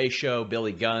NWA show,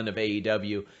 Billy Gunn of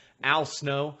AEW, Al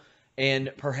Snow,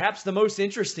 and perhaps the most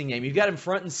interesting name, you've got him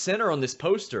front and center on this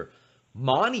poster,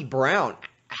 Monty Brown.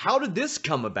 How did this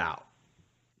come about?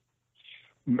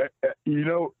 You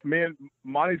know, man,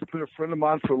 Monty's been a friend of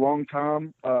mine for a long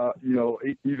time.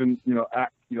 Even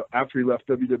after he left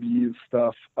WWE and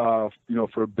stuff,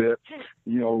 for a bit,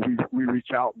 we reach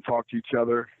out and talk to each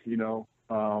other,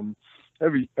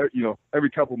 every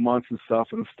couple months and stuff,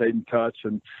 and have stayed in touch.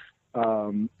 And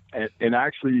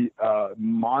actually,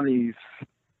 Monty's,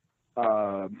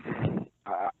 I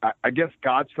guess,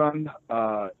 godson,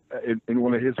 and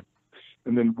one of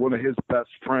his best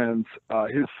friends,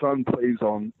 his son plays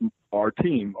on our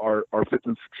team, our 5th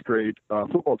and 6th grade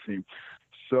football team.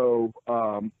 So,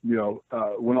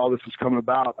 when all this was coming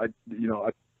about, I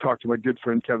talked to my good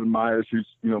friend Kevin Myers, who's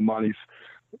Monty's,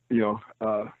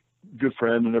 good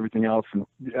friend and everything else, and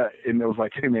it was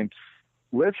like, hey man,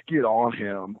 let's get on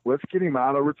him. Let's get him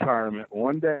out of retirement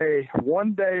one day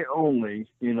only,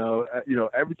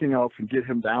 everything else, and get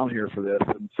him down here for this.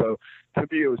 And so to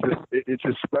me, it was it's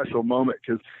just a special moment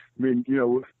because, I mean,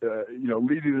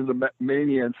 leading into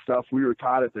Mania and stuff, we were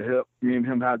tied at the hip. Me and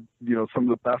him had, some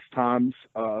of the best times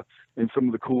and some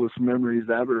of the coolest memories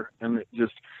ever. And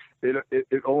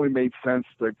it only made sense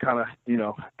to kind of,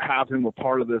 have him a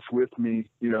part of this with me,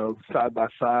 side by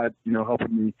side,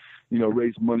 helping me,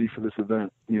 raise money for this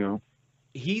event,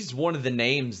 He's one of the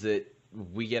names that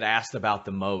we get asked about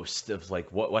the most of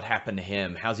like, what happened to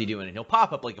him? How's he doing? And he'll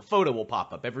pop up, like a photo will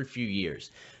pop up every few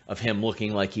years of him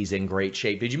looking like he's in great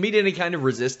shape. Did you meet any kind of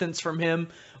resistance from him,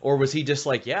 or was he just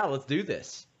like, yeah, let's do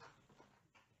this?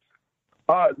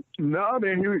 No, I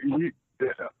mean, he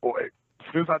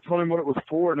as soon as I told him what it was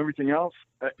for and everything else,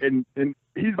 and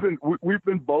we've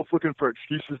been both looking for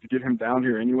excuses to get him down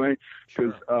here anyway,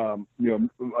 because I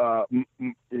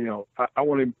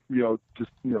want him,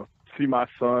 just see my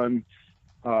son.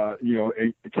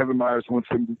 And Kevin Myers wants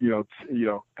him,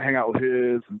 hang out with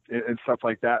his and stuff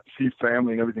like that, see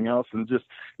family and everything else, and it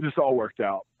just all worked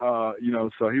out. So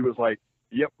he was like,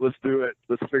 "Yep, let's do it.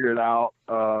 Let's figure it out."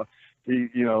 He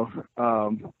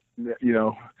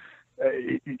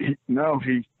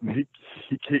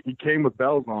came with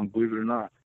bells on, believe it or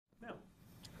not.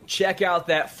 Check out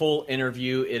that full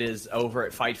interview. It is over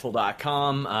at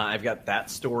Fightful.com. I've got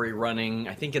that story running,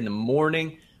 I think, in the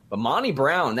morning. But Monty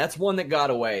Brown, that's one that got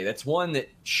away. That's one that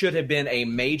should have been a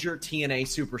major TNA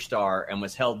superstar and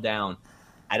was held down.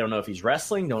 I don't know if he's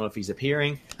wrestling, don't know if he's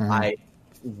appearing. Mm-hmm. I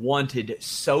wanted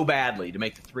so badly to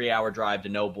make the 3-hour drive to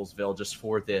Noblesville just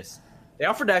for this. They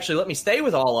offered to actually let me stay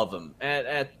with all of them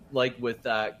with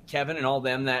Kevin and all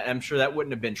them. That I'm sure that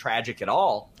wouldn't have been tragic at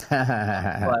all.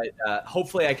 But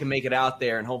hopefully I can make it out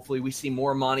there, and hopefully we see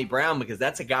more Monty Brown, because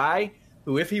that's a guy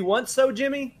who, if he wants so,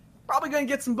 Jimmy, probably going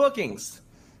to get some bookings.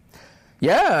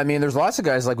 Yeah, I mean, there's lots of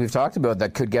guys like we've talked about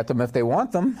that could get them if they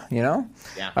want them,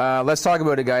 Yeah. Let's talk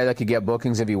about a guy that could get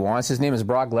bookings if he wants. His name is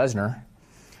Brock Lesnar.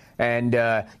 And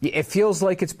it feels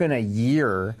like it's been a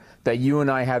year that you and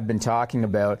I have been talking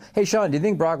about, hey, Sean, do you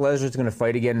think Brock Lesnar is going to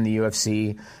fight again in the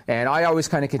UFC? And I always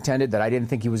kind of contended that I didn't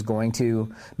think he was going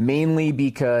to, mainly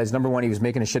because, number one, he was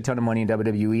making a shit ton of money in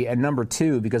WWE, and number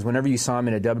two, because whenever you saw him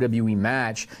in a WWE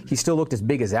match, he still looked as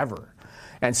big as ever.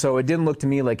 And so it didn't look to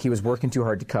me like he was working too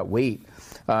hard to cut weight.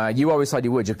 You always thought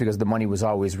you would, just because the money was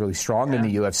always really strong in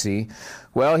the UFC.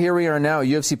 Well, here we are now.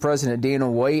 UFC President Dana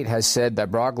White has said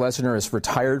that Brock Lesnar is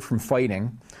retired from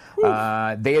fighting.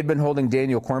 They had been holding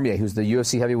Daniel Cormier, who's the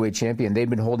UFC heavyweight champion.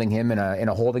 They'd been holding him in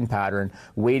a holding pattern,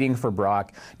 waiting for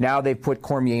Brock. Now they've put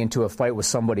Cormier into a fight with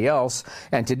somebody else.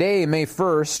 And today, May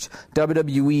 1st,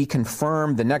 WWE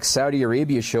confirmed the next Saudi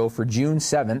Arabia show for June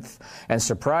 7th. And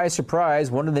surprise, surprise,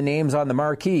 one of the names on the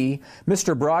marquee,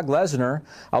 Mr. Brock Lesnar,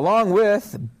 along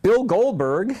with Bill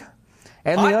Goldberg.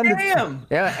 And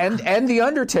and the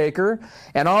Undertaker.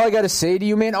 And all I got to say to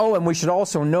you, man, and we should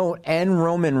also note, and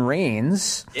Roman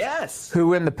Reigns. Yes.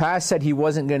 Who in the past said he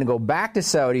wasn't going to go back to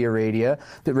Saudi Arabia.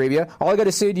 All I got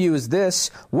to say to you is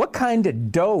this: what kind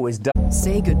of dough is done?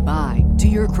 Say goodbye to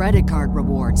your credit card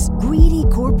rewards. Greedy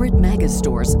corporate mega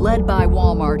stores, led by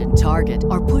Walmart and Target,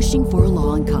 are pushing for a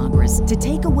law in Congress to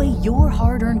take away your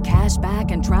hard-earned cash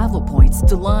back and travel points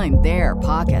to line their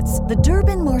pockets. The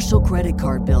Durbin-Marshall credit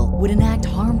card bill would enact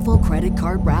harmful credit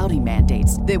card routing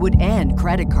mandates that would end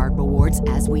credit card rewards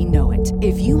as we know it.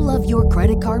 If you love your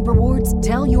credit card rewards,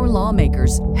 tell your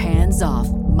lawmakers, hands off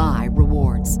my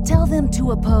rewards. Tell them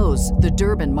to oppose the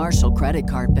Durbin-Marshall credit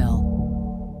card bill.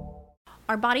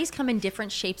 Our bodies come in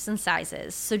different shapes and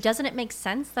sizes, so doesn't it make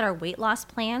sense that our weight loss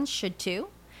plans should too?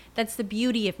 That's the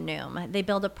beauty of Noom. They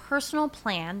build a personal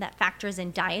plan that factors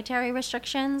in dietary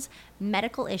restrictions,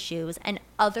 medical issues, and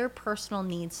other personal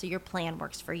needs so your plan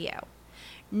works for you.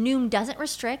 Noom doesn't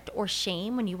restrict or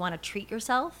shame when you want to treat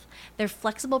yourself. Their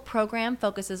flexible program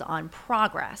focuses on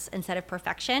progress instead of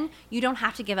perfection. You don't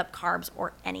have to give up carbs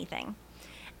or anything.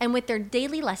 And with their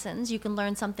daily lessons, you can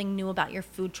learn something new about your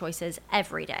food choices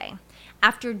every day.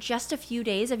 After just a few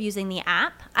days of using the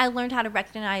app, I learned how to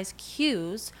recognize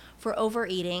cues for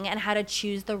overeating and how to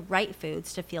choose the right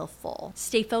foods to feel full.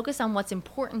 Stay focused on what's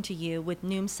important to you with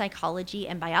Noom's psychology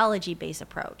and biology-based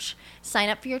approach. Sign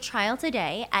up for your trial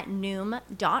today at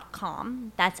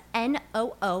Noom.com. That's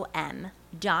Noom.com.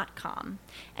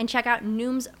 And check out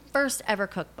Noom's first ever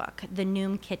cookbook, The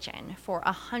Noom Kitchen, for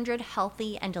 100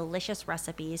 healthy and delicious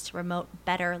recipes to promote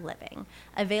better living.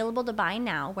 Available to buy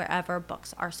now wherever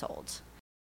books are sold.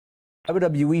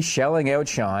 WWE shelling out,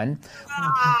 Sean.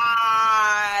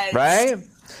 Right?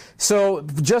 So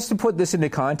just to put this into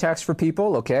context for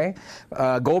people, okay,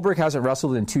 Goldberg hasn't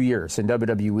wrestled in 2 years in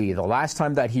WWE. The last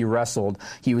time that he wrestled,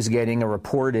 he was getting a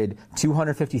reported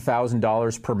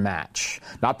 $250,000 per match.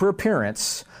 Not per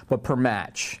appearance, but per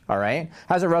match, all right?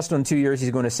 Hasn't wrestled in 2 years.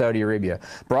 He's going to Saudi Arabia.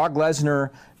 Brock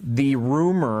Lesnar, the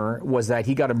rumor was that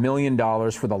he got $1 million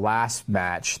for the last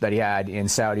match that he had in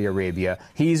Saudi Arabia.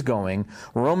 He's going.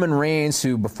 Roman Reigns,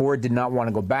 who before did not want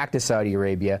to go back to Saudi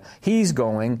Arabia, he's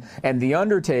going. And The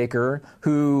Undertaker,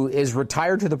 who is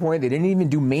retired to the point they didn't even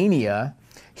do Mania,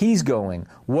 he's going.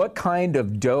 What kind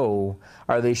of dough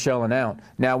are they shelling out?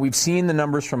 Now, we've seen the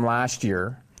numbers from last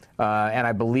year. And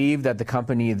I believe that the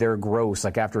company, their gross,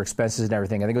 like after expenses and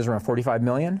everything, I think it was around $45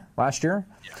 million last year.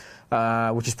 Yeah.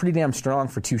 Which is pretty damn strong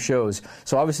for 2 shows.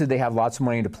 So obviously they have lots of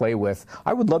money to play with.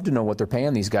 I would love to know what they're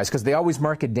paying these guys, because they always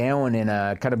mark it down in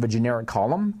a kind of a generic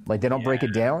column. Like, they don't break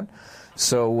it down.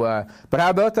 So, but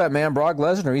how about that, man? Brock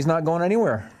Lesnar, he's not going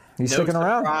anywhere. He's sticking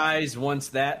around. No surprise once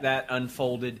that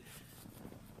unfolded.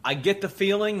 I get the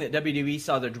feeling that WWE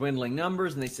saw their dwindling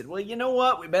numbers and they said, well, you know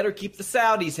what? We better keep the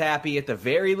Saudis happy at the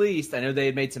very least. I know they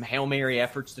had made some Hail Mary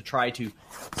efforts to try to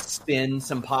spin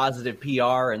some positive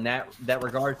PR in that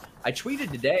regard. I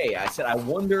tweeted today, I said, I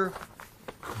wonder,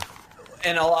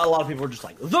 and a lot of people were just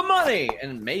like, the money!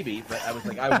 And maybe, but I was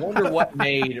like, I wonder what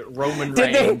made Roman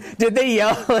Reigns. Did they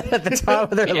yell at the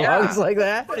top of their lungs like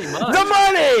that? Pretty much. The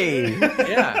money!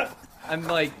 Yeah. I'm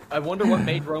like, I wonder what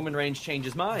made Roman Reigns change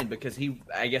his mind, because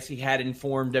I guess he had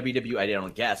informed WWE. I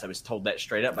don't guess. I was told that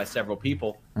straight up by several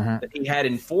people that he had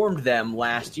informed them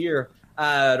last year.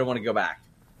 I don't want to go back,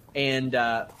 and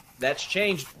that's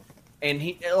changed. And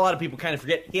a lot of people kind of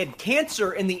forget he had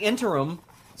cancer in the interim,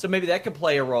 so maybe that could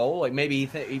play a role. Like maybe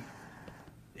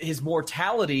his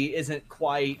mortality isn't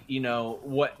quite,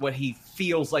 what he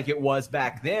feels like it was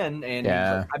back then, and he's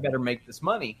like, I better make this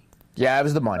money. Yeah, it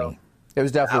was the money. It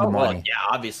was definitely the money. Well, yeah,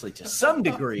 obviously to some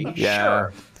degree. Yeah.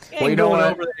 Sure. Well, you know going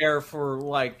what? over there for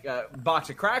like a box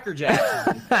of Cracker Jacks.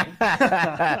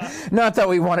 Not that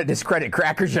we want to discredit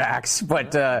Cracker Jacks,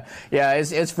 but yeah,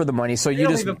 it's for the money. So you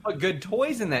don't even put good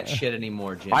toys in that shit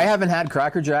anymore, Jim. I haven't had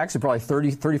Cracker Jacks in probably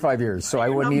 35 years, so I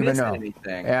wouldn't even know.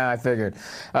 Anything. Yeah, I figured.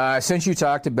 Since you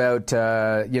talked about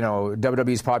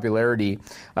WWE's popularity,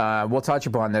 we'll touch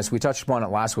upon this. We touched upon it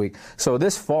last week. So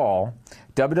this fall,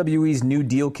 WWE's new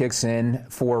deal kicks in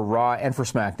for Raw and for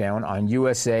SmackDown on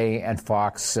USA and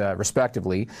Fox,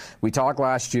 respectively. We talked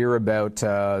last year about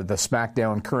the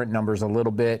SmackDown current numbers a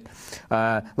little bit.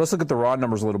 Let's look at the Raw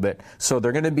numbers a little bit. So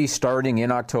they're going to be starting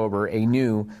in October a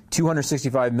new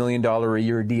 $265 million a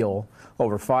year deal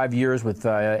over 5 years with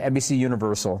NBC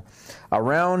Universal.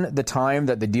 Around the time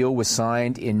that the deal was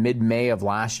signed in mid-May of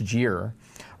last year,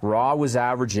 Raw was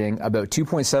averaging about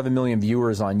 2.7 million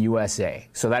viewers on USA.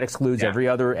 So that excludes every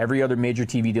other major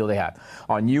TV deal they have.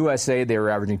 On USA, they were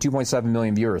averaging 2.7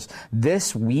 million viewers.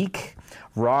 This week,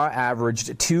 Raw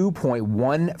averaged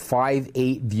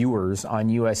 2.158 viewers on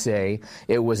USA.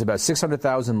 It was about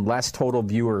 600,000 less total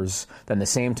viewers than the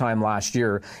same time last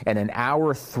year. And in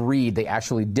hour 3, they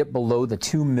actually dipped below the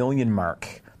 2 million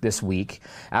mark this week.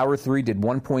 Hour 3 did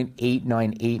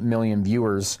 1.898 million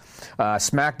viewers.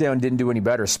 SmackDown didn't do any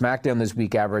better. SmackDown this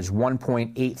week averaged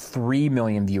 1.83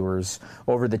 million viewers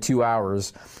over the 2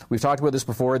 hours. We've talked about this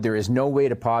before. There is no way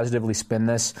to positively spin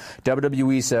this.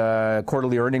 WWE's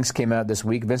quarterly earnings came out this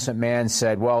week. Vince McMahon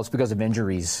said, well, it's because of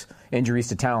injuries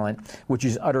to talent, which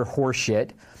is utter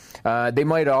horseshit. They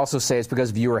might also say it's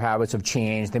because viewer habits have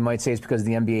changed. They might say it's because of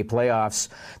the NBA playoffs.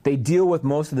 They deal with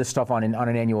most of this stuff on an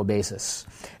annual basis.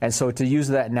 And so to use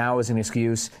that now as an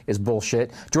excuse is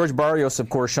bullshit. George Barrios, of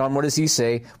course, Sean, what does he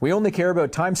say? We only care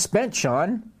about time spent,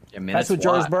 Sean. That's what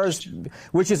George Barrios,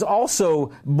 which is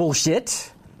also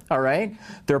bullshit. All right?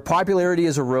 Their popularity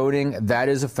is eroding. That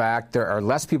is a fact. There are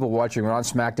less people watching on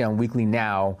SmackDown Weekly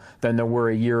now than there were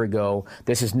a year ago.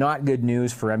 This is not good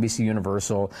news for NBC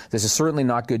Universal. This is certainly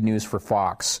not good news for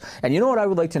Fox. And you know what I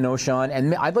would like to know, Sean?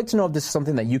 And I'd like to know if this is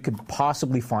something that you could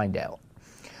possibly find out.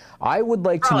 I would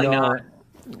like to know.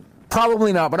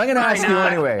 Probably not, but I'm going to ask you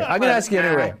anyway.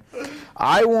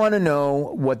 I want to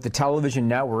know what the television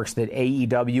networks that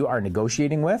AEW are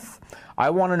negotiating with. I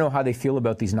want to know how they feel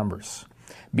about these numbers.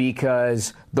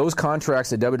 Because those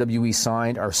contracts that WWE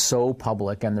signed are so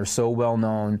public and they're so well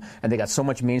known and they got so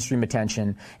much mainstream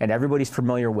attention and everybody's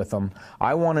familiar with them.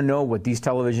 I want to know what these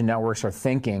television networks are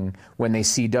thinking when they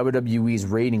see WWE's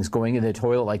ratings going into the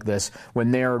toilet like this,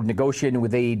 when they're negotiating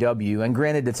with AEW. And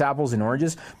granted, it's apples and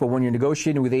oranges, but when you're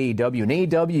negotiating with AEW, and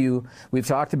AEW, we've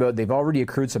talked about, they've already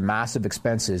accrued some massive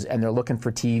expenses and they're looking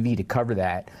for TV to cover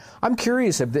that. I'm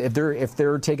curious if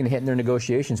they're taking a hit in their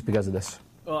negotiations because of this.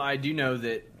 Well, I do know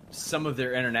that some of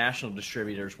their international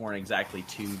distributors weren't exactly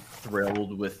too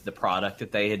thrilled with the product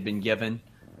that they had been given.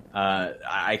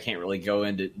 I can't really go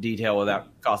into detail without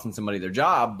costing somebody their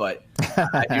job, but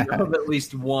I do know of at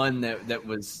least one that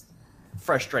was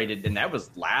frustrated, and that was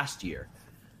last year.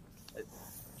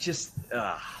 Just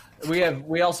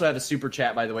we also have a super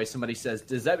chat, by the way. Somebody says,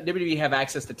 "Does WWE have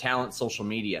access to talent social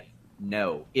media?"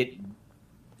 No,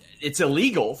 it's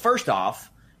illegal. First off,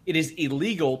 it is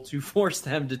illegal to force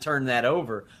them to turn that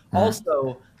over. Mm-hmm.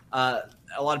 Also, a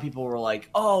lot of people were like,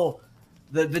 "Oh,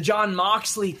 the Jon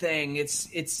Moxley thing. It's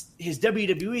his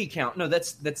WWE account." No,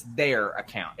 that's their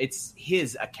account. It's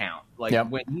his account. Like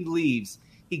when he leaves,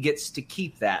 he gets to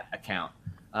keep that account.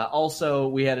 Also,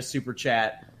 we had a super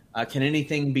chat. Can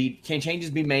changes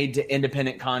be made to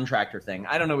independent contractor thing?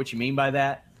 I don't know what you mean by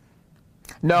that.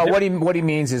 No, what he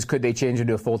means is, could they change it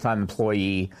to a full-time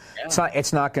employee? Yeah.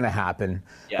 It's not going to happen.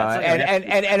 Yeah,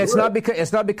 and it's not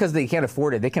because they can't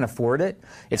afford it. They can afford it.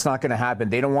 It's not going to happen.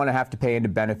 They don't want to have to pay into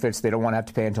benefits. They don't want to have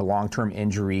to pay into long-term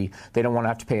injury. They don't want to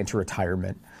have to pay into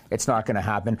retirement. It's not going to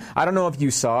happen. I don't know if you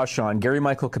saw, Sean, Gary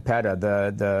Michael Capetta,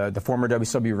 the former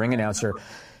WCW ring announcer.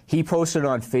 He posted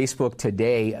on Facebook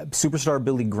today, Superstar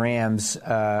Billy Graham's,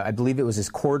 I believe it was his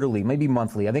quarterly, maybe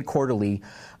monthly, I think quarterly,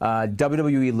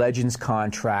 WWE Legends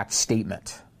contract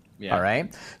statement. Yeah. All right?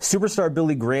 Superstar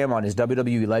Billy Graham on his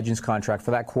WWE Legends contract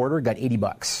for that quarter got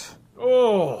 $80.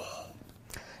 Oh.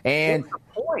 And what's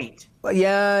the point?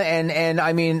 Yeah, and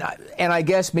I mean, and I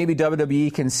guess maybe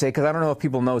WWE can say, because I don't know if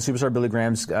people know, Superstar Billy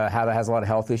Graham's has a lot of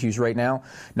health issues right now.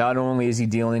 Not only is he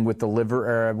dealing with the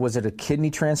liver, was it a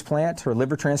kidney transplant or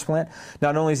liver transplant?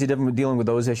 Not only is he dealing with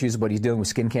those issues, but he's dealing with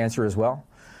skin cancer as well.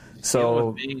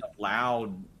 So being a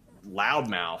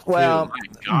loudmouth. Well,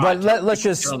 but let's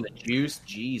just on the juice,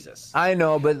 Jesus. I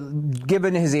know, but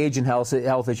given his age and health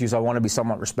issues, I want to be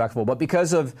somewhat respectful. But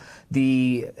because of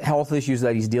the health issues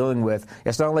that he's dealing with,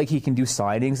 it's not like he can do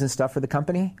signings and stuff for the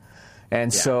company.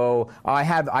 And so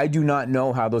I do not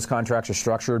know how those contracts are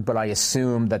structured, but I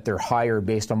assume that they're higher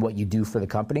based on what you do for the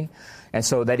company. And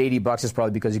so that $80 is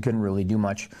probably because he couldn't really do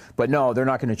much. But no, they're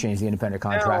not going to change the independent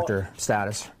contractor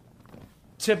status.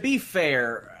 To be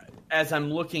fair, as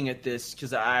I'm looking at this,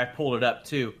 because I pulled it up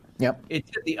too. Yep. It's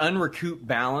the unrecouped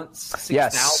balance. 6,000.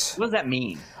 Yes. What does that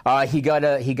mean? He got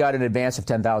an advance of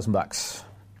 $10,000.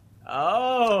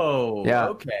 Oh. Yeah.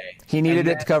 Okay. He needed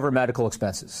it to cover medical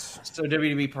expenses. So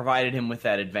WWE provided him with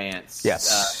that advance.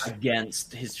 Yes.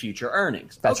 Against his future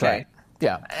earnings. That's right.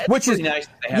 Yeah, which is nice.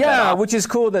 Which is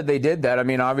cool that they did that. I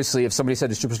mean, obviously, if somebody said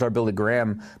to Superstar Billy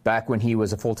Graham back when he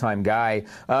was a full-time guy,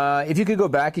 if you could go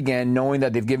back again, knowing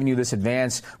that they've given you this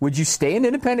advance, would you stay an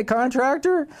independent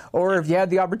contractor, or if you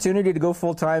had the opportunity to go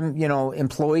full-time,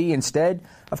 employee instead?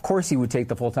 Of course, he would take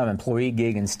the full-time employee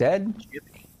gig instead.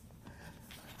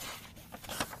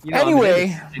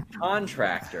 Anyway,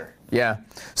 contractor. Yeah.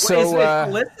 So, is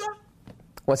Melissa?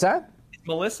 What's that?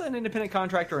 Melissa an independent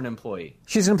contractor or an employee?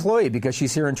 She's an employee because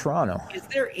she's here in Toronto. Is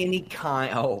there any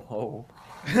kind...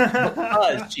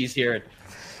 because she's here.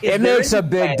 It makes a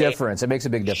big difference. It makes a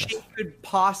big difference. She could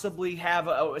possibly have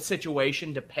a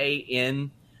situation to pay into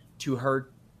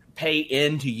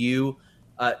you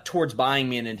towards buying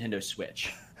me a Nintendo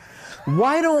Switch.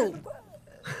 Why don't...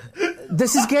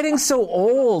 This is getting so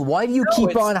old. Why do you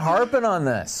keep on harping on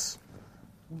this?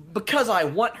 Because I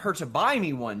want her to buy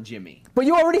me one, Jimmy. But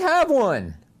you already have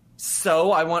one.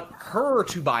 So I want her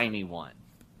to buy me one.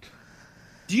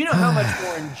 Do you know how much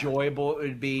more enjoyable it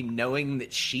would be knowing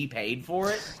that she paid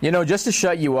for it? Just to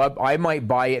shut you up, I might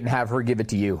buy it and have her give it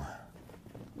to you.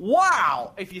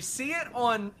 Wow. If you see it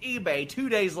on eBay 2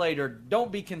 days later,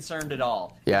 don't be concerned at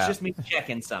all. Yeah. It's just me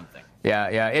checking something.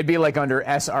 Yeah. It'd be like under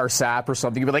SR SAP or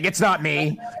something. You'd be like, it's not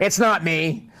me. It's not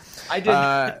me. I did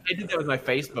that with my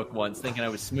Facebook once, thinking I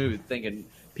was smooth, thinking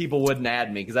people wouldn't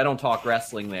add me because I don't talk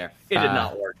wrestling there. It did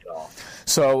not work at all.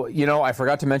 So, I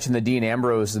forgot to mention the Dean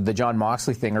Ambrose, the Jon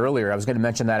Moxley thing earlier. I was going to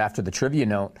mention that after the trivia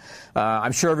note.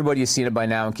 I'm sure everybody has seen it by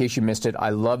now. In case you missed it,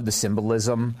 I love the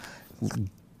symbolism.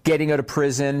 Getting out of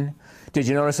prison. Did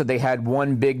you notice that they had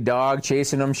one big dog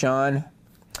chasing him, Sean?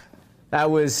 That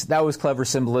was clever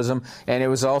symbolism, and it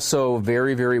was also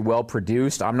very, very well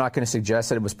produced. I'm not going to suggest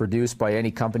that it was produced by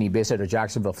any company based out of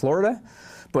Jacksonville, Florida,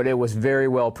 but it was very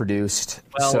well produced.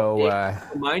 Well, it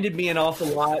reminded me an awful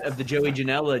lot of the Joey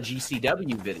Janela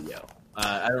GCW video.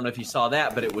 I don't know if you saw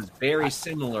that, but it was very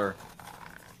similar.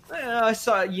 I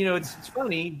saw, it's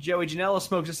funny. Joey Janela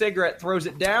smokes a cigarette, throws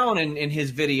it down in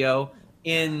his video.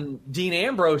 In Dean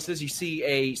Ambrose's, you see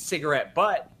a cigarette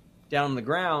butt down on the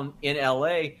ground in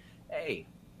L.A. Hey,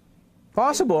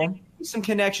 possible. some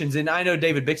connections. And I know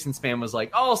David Bixenspan was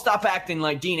like, "Oh, stop acting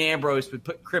like Dean Ambrose would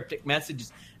put cryptic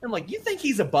messages." And I'm like, you think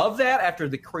he's above that after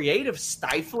the creative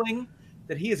stifling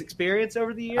that he has experienced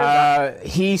over the years?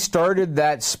 He started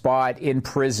that spot in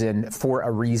prison for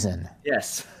a reason.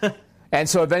 Yes. And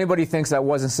so if anybody thinks that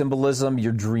wasn't symbolism,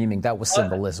 you're dreaming. That was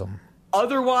symbolism.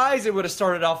 Otherwise, it would have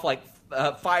started off like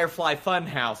Firefly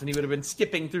Funhouse, and he would have been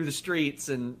skipping through the streets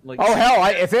and like. Oh hell!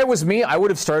 If it was me, I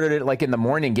would have started it like in the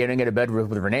morning, getting into bed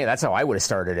with Renee. That's how I would have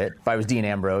started it if I was Dean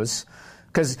Ambrose.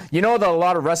 Because you know that a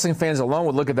lot of wrestling fans alone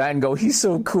would look at that and go, "He's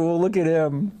so cool. Look at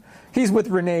him. He's with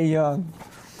Renee Young."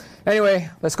 Anyway,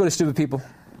 let's go to Stupid People.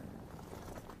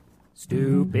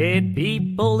 Stupid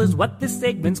people is what this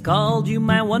segment's called. You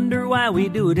might wonder why we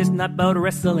do it. It's not about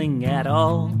wrestling at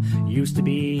all. Used to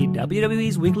be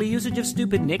WWE's weekly usage of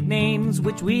stupid nicknames,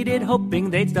 which we did hoping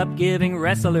they'd stop giving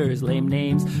wrestlers lame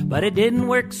names. But it didn't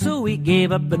work, so we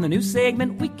gave up. In the new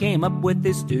segment, we came up with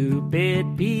this stupid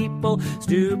people.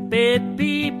 Stupid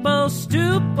people,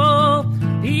 stupid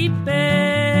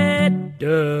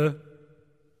people.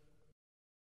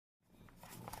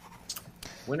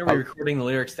 When are we recording the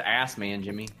lyrics to Ass Man,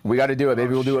 Jimmy? We got to do it.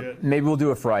 Maybe we'll do it. Maybe we'll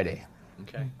do it Friday.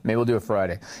 Okay. Maybe we'll do it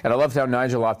Friday. And I loved how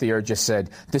Nigel off the air just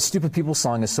said, "This Stupid People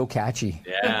song is so catchy."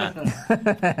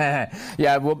 Yeah.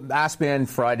 Yeah, well, Ass Man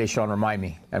Friday, Sean, remind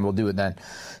me, and we'll do it then.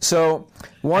 So,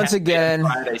 once again...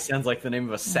 Friday sounds like the name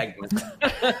of a segment.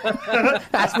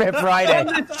 Ass Man Friday.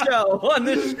 On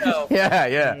this show.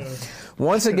 Yeah.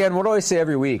 Once again, what do I say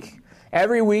every week?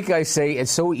 Every week I say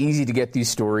it's so easy to get these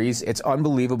stories. It's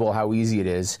unbelievable how easy it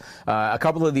is. A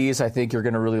couple of these I think you're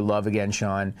going to really love again,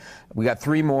 Sean. We got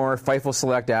 3 more. Fightful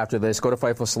Select after this. Go to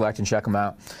Fightful Select and check them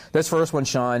out. This first one,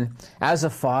 Sean, as a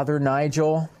father,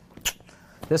 Nigel,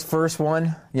 this first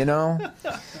one,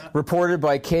 reported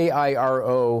by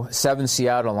KIRO 7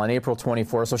 Seattle on April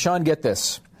 24th. So, Sean, get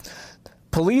this.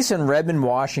 Police in Redmond,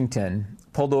 Washington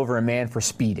pulled over a man for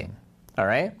speeding. All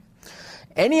right?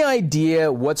 Any idea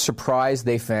what surprise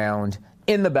they found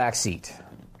in the back seat?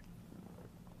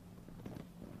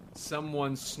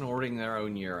 Someone snorting their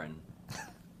own urine.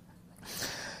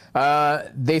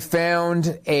 They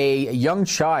found a young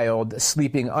child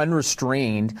sleeping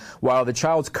unrestrained while the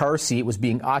child's car seat was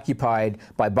being occupied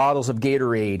by bottles of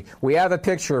Gatorade. We have a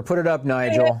picture. Put it up,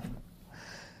 Nigel.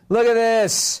 Look at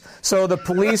this. So the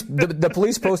police the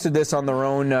police posted this on their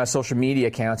own social media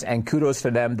accounts, and kudos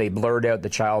to them. They blurred out the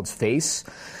child's face.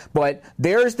 But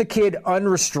there's the kid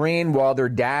unrestrained while their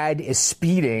dad is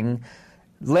speeding,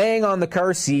 laying on the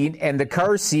car seat, and the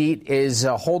car seat is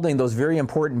holding those very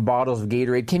important bottles of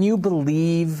Gatorade. Can you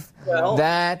believe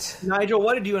that? Nigel,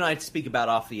 what did you and I speak about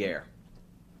off the air?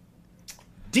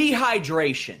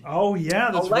 Dehydration. Oh,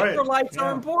 yeah, that's right. Electrolytes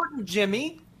are important,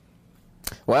 Jimmy.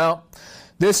 Well,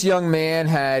 this young man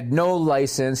had no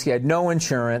license. He had no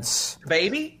insurance.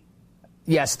 Baby?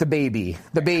 Yes, the baby.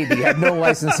 The baby had no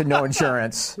license and no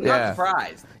insurance. Not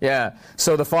surprised. Yeah.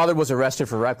 So the father was arrested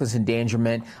for reckless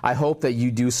endangerment. I hope that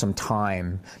you do some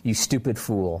time, you stupid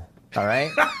fool. All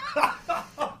right?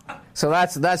 So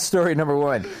that's story number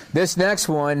 1. This next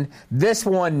one,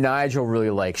 Nigel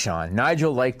really liked, Sean.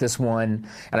 Nigel liked this one,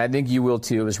 and I think you will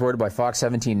too. It was reported by Fox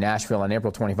 17 Nashville on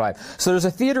April 25. So there's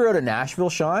a theater out of Nashville,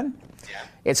 Sean. Yeah.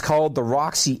 It's called the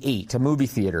Roxy 8, a movie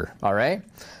theater, all right?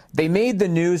 They made the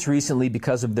news recently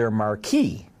because of their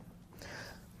marquee.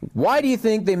 Why do you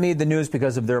think they made the news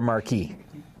because of their marquee?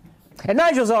 And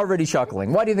Nigel's already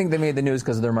chuckling. Why do you think they made the news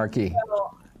because of their marquee?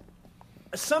 Well,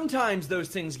 sometimes those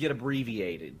things get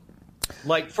abbreviated.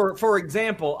 Like, for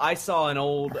example, I saw an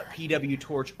old PW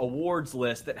Torch awards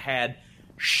list that had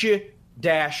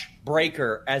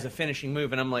Sh-Breaker as a finishing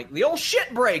move, and I'm like, the old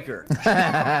shit breaker.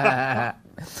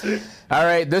 All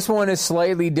right, this one is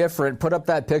slightly different. Put up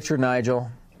that picture,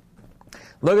 Nigel.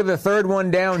 Look at the third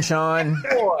one down, Sean.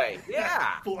 Boy,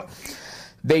 yeah.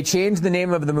 They changed the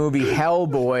name of the movie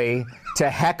Hellboy to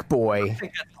Heck Boy. I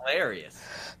think that's hilarious.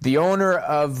 The owner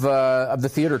of the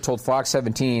theater told Fox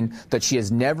 17 that she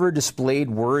has never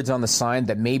displayed words on the sign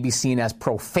that may be seen as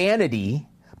profanity,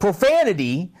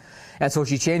 and so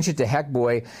she changed it to Heck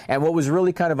Boy. And what was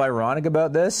really kind of ironic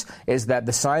about this is that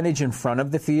the signage in front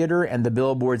of the theater and the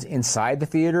billboards inside the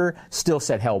theater still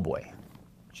said Hellboy.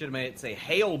 Should have made it say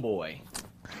Hail Boy.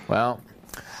 Well,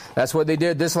 that's what they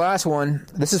did. This last one,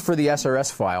 this is for the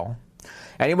SRS file.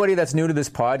 Anybody that's new to this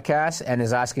podcast and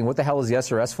is asking, what the hell is the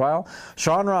SRS file?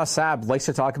 Sean Ross Sapp likes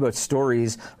to talk about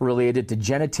stories related to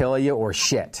genitalia or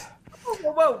shit.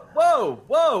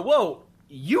 Whoa.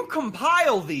 You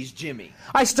compile these, Jimmy.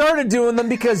 I started doing them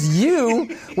because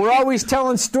you were always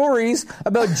telling stories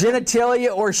about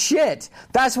genitalia or shit.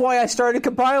 That's why I started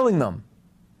compiling them.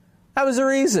 That was the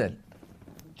reason.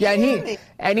 Yeah,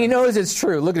 and he knows it's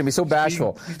true. Look at him, he's so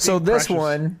bashful. So this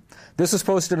precious. This was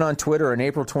posted on Twitter on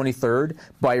April 23rd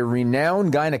by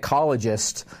renowned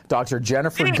gynecologist Dr.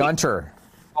 Jennifer Gunter.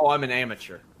 Oh, I'm an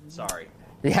amateur. Sorry.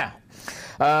 Yeah.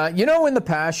 In the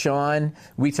past, Sean,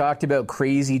 we talked about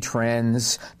crazy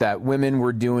trends that women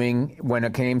were doing when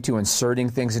it came to inserting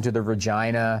things into their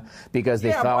vagina because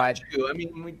they thought...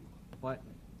 what?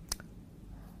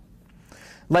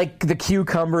 Like the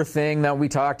cucumber thing that we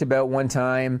talked about one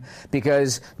time,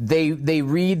 because they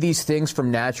read these things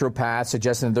from naturopaths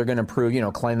suggesting that they're going to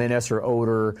improve, cleanliness or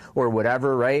odor or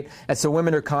whatever, right? And so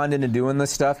women are conned into doing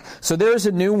this stuff. So there's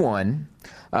a new one,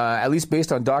 at least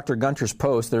based on Dr. Gunter's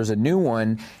post, there's a new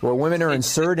one where women are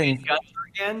inserting... Jen Gunter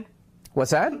again?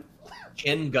 What's that?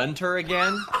 Jen Gunter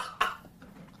again?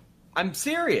 I'm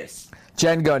serious.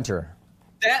 Jen Gunter.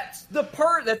 That's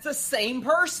the same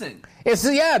person.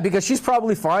 Because she's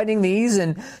probably finding these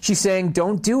and she's saying,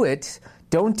 don't do it.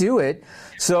 Don't do it.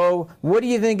 So what do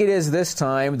you think it is this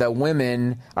time that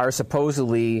women are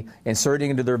supposedly inserting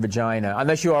into their vagina?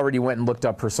 Unless you already went and looked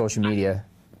up her social media.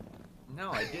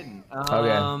 No, I didn't.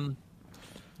 Okay.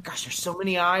 Gosh, there's so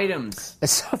many items.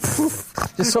 There's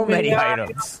so many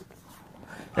items.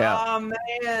 Yeah. Oh,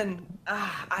 man.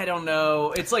 I don't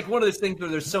know. It's like one of those things where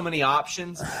there's so many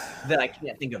options that I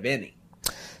can't think of any.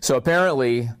 So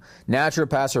apparently,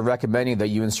 naturopaths are recommending that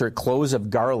you insert cloves of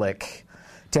garlic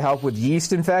to help with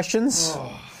yeast infections.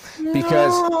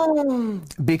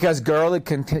 Because garlic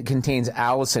contains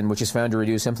allicin, which is found to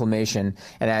reduce inflammation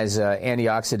and has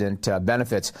antioxidant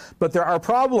benefits. But there are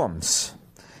problems.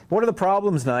 What are the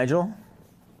problems, Nigel?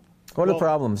 What are the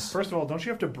problems? First of all, don't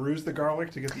you have to bruise the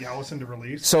garlic to get the allicin to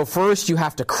release? So first you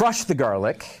have to crush the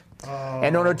garlic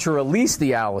in order to release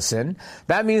the allicin.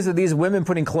 That means that these women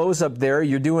putting clothes up there,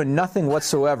 you're doing nothing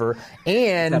whatsoever.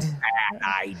 And it's a bad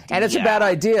idea. And it's a bad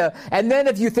idea. And then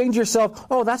if you think to yourself,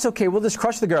 oh, that's okay, we'll just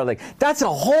crush the garlic. That's a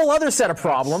whole other set of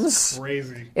problems. That's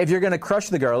crazy. If you're going to crush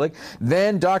the garlic.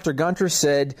 Then Dr. Gunter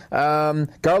said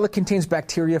garlic contains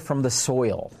bacteria from the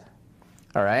soil.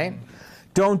 All right?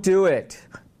 Don't do it.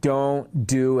 Don't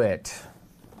do it.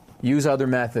 Use other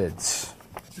methods.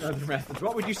 Other methods.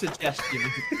 What would you suggest, Jimmy?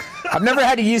 I've never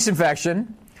had a yeast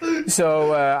infection,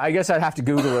 so I guess I'd have to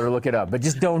Google it or look it up. But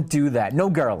just don't do that. No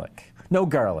garlic. No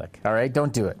garlic. All right?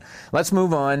 Don't do it. Let's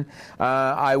move on.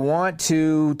 I want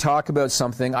to talk about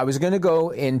something. I was going to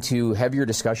go into heavier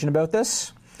discussion about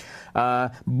this,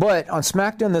 but on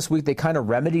SmackDown this week, they kind of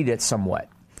remedied it somewhat.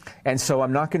 And so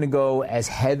I'm not going to go as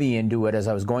heavy into it as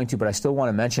I was going to, but I still want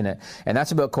to mention it. And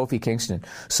that's about Kofi Kingston.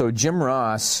 So Jim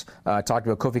Ross talked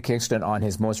about Kofi Kingston on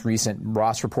his most recent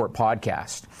Ross Report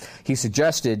podcast. He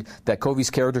suggested that Kofi's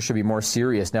character should be more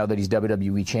serious now that he's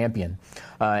WWE champion.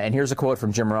 And here's a quote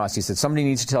from Jim Ross. He said, somebody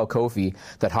needs to tell Kofi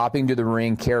that hopping to the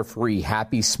ring, carefree,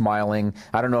 happy, smiling,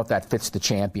 I don't know if that fits the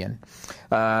champion.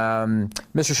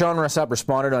 Mr. Sean Ross Sapp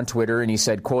responded on Twitter, and he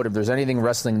said, quote, if there's anything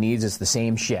wrestling needs, it's the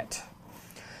same shit.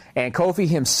 And Kofi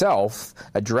himself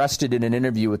addressed it in an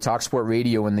interview with TalkSport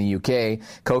Radio in the UK.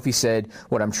 Kofi said,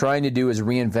 what I'm trying to do is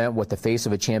reinvent what the face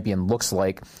of a champion looks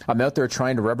like. I'm out there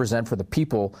trying to represent for the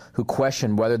people who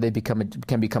question whether they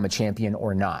can become a champion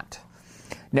or not.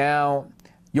 Now,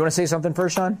 you want to say something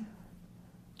first, Sean?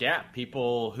 Yeah,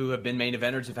 people who have been main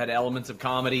eventers have had elements of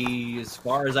comedy as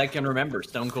far as I can remember.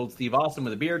 Stone Cold Steve Austin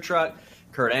with a beer truck,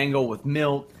 Kurt Angle with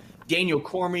milk, Daniel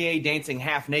Cormier dancing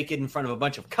half naked in front of a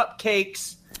bunch of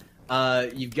cupcakes.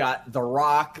 You've got The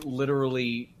Rock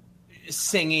literally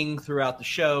singing throughout the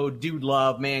show, Dude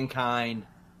Love, Mankind,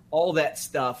 all that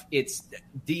stuff. It's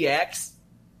DX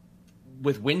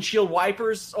with windshield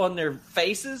wipers on their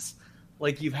faces.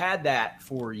 Like, you've had that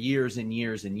for years and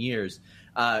years and years.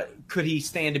 Could he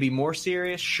stand to be more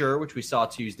serious? Sure, which we saw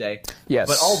Tuesday. Yes.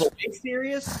 But all the way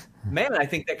serious? Man, I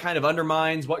think that kind of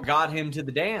undermines what got him to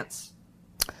the dance.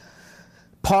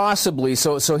 Possibly.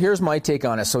 So here's my take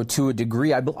on it. So to a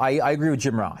degree, I agree with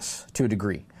Jim Ross to a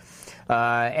degree.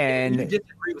 And you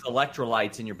disagree with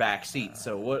electrolytes in your back seat.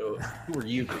 So who are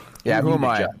you? Who am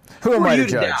I? Who am I to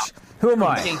judge? Who am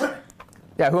I?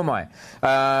 Yeah, who am I?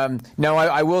 Now,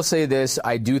 I will say this.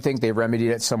 I do think they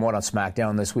remedied it somewhat on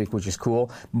SmackDown this week, which is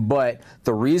cool. But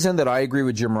the reason that I agree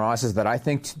with Jim Ross is that I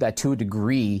think that to a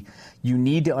degree, you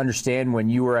need to understand when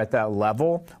you are at that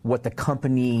level what the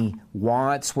company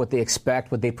wants, what they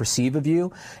expect, what they perceive of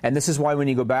you. And this is why when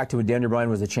you go back to when Daniel Bryan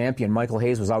was the champion, Michael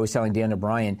Hayes was always telling Daniel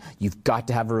Bryan, you've got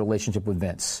to have a relationship with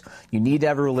Vince. You need to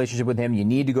have a relationship with him. You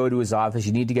need to go to his office.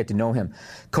 You need to get to know him.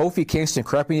 Kofi Kingston,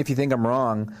 correct me if you think I'm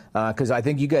wrong, because I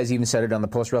think you guys even said it on the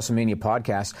post-WrestleMania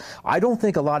podcast. I don't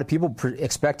think a lot of people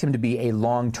expect him to be a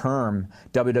long-term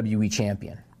WWE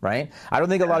champion. right? I don't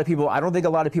think a lot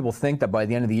of people think that by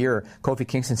the end of the year, Kofi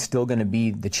Kingston's still going to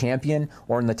be the champion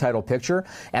or in the title picture.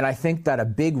 And I think that a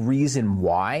big reason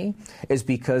why is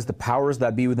because the powers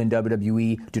that be within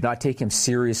WWE do not take him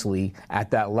seriously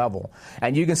at that level.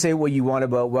 And you can say what you want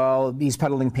about, well, he's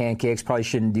peddling pancakes, probably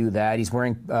shouldn't do that. He's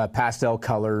wearing pastel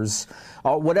colors.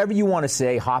 Whatever you want to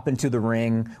say, hop into the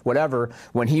ring, whatever.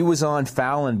 When he was on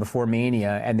Fallon before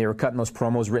Mania and they were cutting those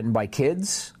promos written by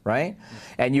kids, right?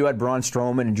 And you had Braun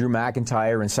Strowman and Drew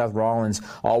McIntyre and Seth Rollins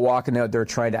all walking out there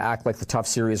trying to act like the tough,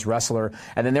 serious wrestler.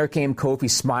 And then there came Kofi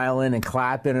smiling and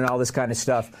clapping and all this kind of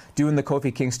stuff, doing the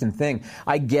Kofi Kingston thing.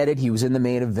 I get it. He was in the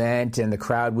main event and the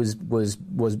crowd was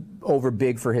over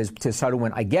big for his title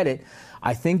win. I get it.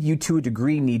 I think you, to a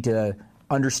degree, need to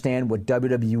understand what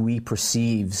WWE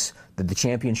perceives that the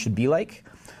champion should be like.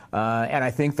 And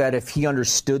I think that if he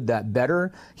understood that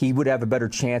better, he would have a better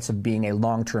chance of being a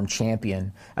long-term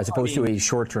champion as opposed to a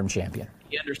short-term champion.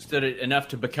 He understood it enough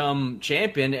to become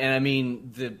champion. And, I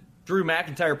mean, the Drew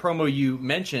McIntyre promo you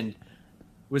mentioned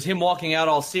was him walking out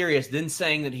all serious, then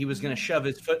saying that he was going to shove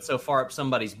his foot so far up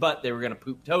somebody's butt they were going to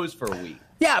poop toes for a week.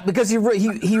 Yeah, because he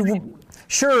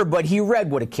sure, but he read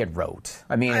what a kid wrote.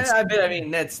 I mean,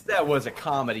 that was a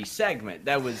comedy segment.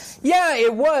 That was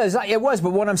it was.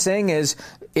 But what I'm saying is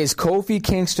Kofi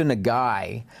Kingston a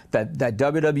guy that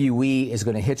WWE is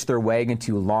going to hitch their wagon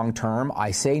to long term?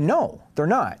 I say no, they're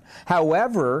not.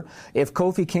 However, if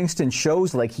Kofi Kingston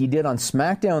shows like he did on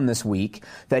SmackDown this week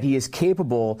that he is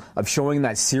capable of showing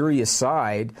that serious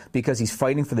side because he's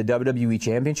fighting for the WWE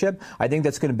Championship, I think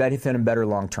that's going to benefit him better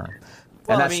long term.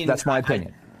 Well, and that's my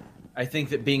opinion. I think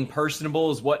that being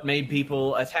personable is what made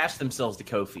people attach themselves to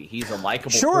Kofi. He's a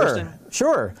likable person.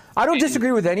 Sure. I don't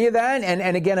disagree with any of that.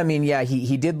 And again, I mean, yeah,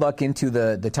 he did luck into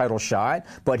the title shot,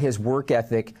 but his work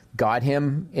ethic got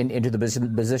him into the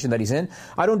position that he's in.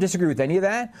 I don't disagree with any of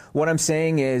that. What I'm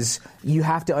saying is you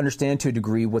have to understand to a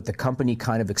degree what the company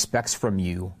kind of expects from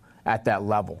you at that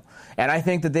level. And I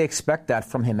think that they expect that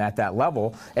from him at that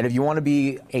level. And if you want to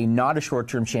be not a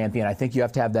short-term champion, I think you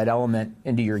have to have that element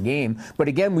into your game. But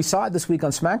again, we saw it this week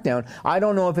on SmackDown. I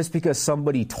don't know if it's because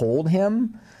somebody told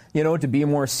him, to be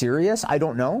more serious. I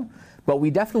don't know. But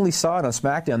we definitely saw it on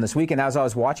SmackDown this week. And as I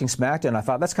was watching SmackDown, I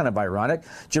thought that's kind of ironic.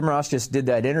 Jim Ross just did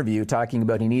that interview talking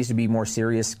about he needs to be more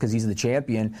serious because he's the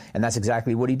champion. And that's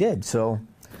exactly what he did. So,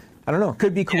 I don't know.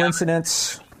 Could be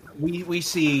coincidence. Yeah. We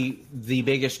see the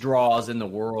biggest draws in the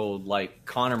world, like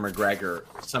Conor McGregor.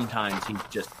 Sometimes he's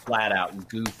just flat out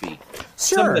goofy. Sure.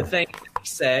 Some of the things that he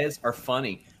says are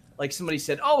funny. Like somebody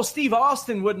said, "Oh, Steve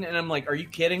Austin wouldn't," and I'm like, "Are you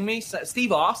kidding me?"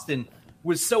 Steve Austin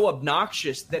was so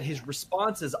obnoxious that his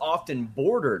responses often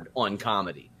bordered on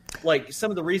comedy. Like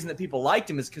some of the reason that people liked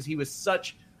him is because he was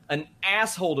such an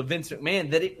asshole to Vince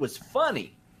McMahon that it was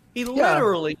funny. He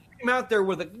literally came out there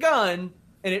with a gun.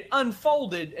 And it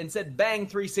unfolded and said "bang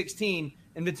 316,"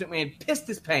 and Vince McMahon pissed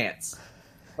his pants.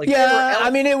 Like,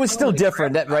 it was still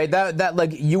different, right? That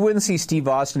like you wouldn't see Steve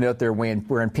Austin out there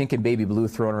wearing pink and baby blue,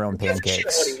 throwing around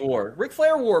pancakes. What he wore. Ric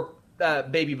Flair wore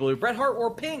baby blue. Bret Hart wore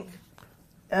pink.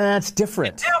 That's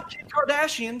different. And now Kim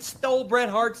Kardashian stole Bret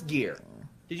Hart's gear.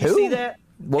 Did you see that?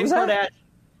 What was that?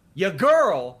 Your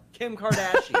girl, Kim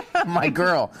Kardashian. My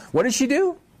girl. What did she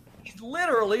do? He's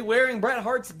literally wearing Bret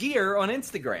Hart's gear on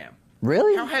Instagram.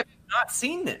 Really? How have you not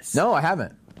seen this? No, I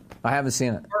haven't. I haven't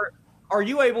seen it. Are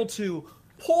you able to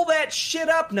pull that shit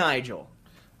up, Nigel?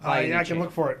 Yeah, I can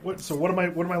look for it. So what am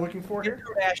I looking for here?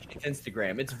 Kardashian's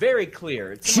Instagram. It's very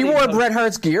clear. She wore Bret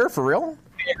Hart's gear for real?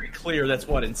 Very clear. That's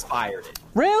what inspired it.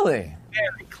 Really?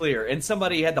 Very clear. And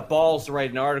somebody had the balls to write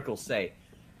an article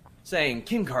saying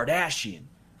Kim Kardashian,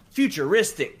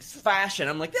 futuristic fashion.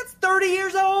 I'm like, that's 30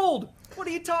 years old. What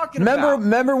are you talking about?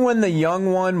 Remember when the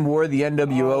young one wore the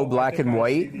NWO black and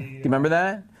white? Do you remember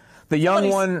that? The young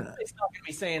one. It's not going to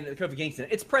be saying that Kofi Kingston.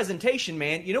 It's presentation,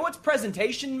 man. You know what's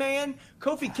presentation, man?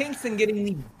 Kofi Kingston getting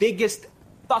the biggest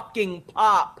fucking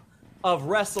pop of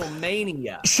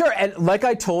WrestleMania. Sure, and like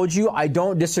I told you, I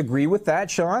don't disagree with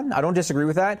that, Sean. I don't disagree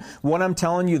with that. What I'm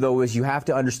telling you, though, is you have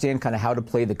to understand kind of how to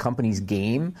play the company's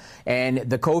game. And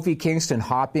the Kofi Kingston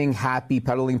hopping, happy,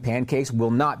 peddling pancakes will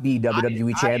not be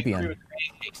WWE champion. I agree with the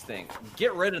pancakes thing.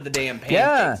 Get rid of the damn pancakes.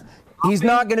 Yeah. He's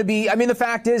not going to be, the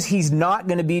fact is he's not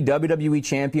going to be WWE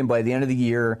champion by the end of the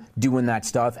year doing that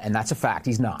stuff, and that's a fact.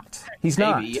 He's not. He's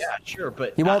not. Yeah, sure,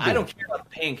 but he won't I don't care about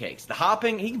the pancakes. The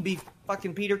hopping, he can be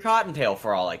fucking Peter Cottontail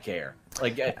for all I care.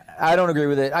 Like, I don't agree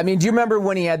with it. Do you remember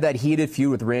when he had that heated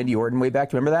feud with Randy Orton way back?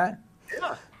 Do you remember that?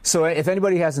 Yeah. So if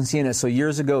anybody hasn't seen it, so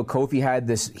years ago, Kofi had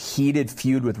this heated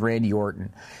feud with Randy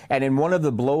Orton. And in one of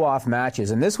the blow-off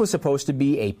matches, and this was supposed to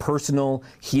be a personal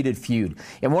heated feud,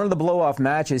 in one of the blow-off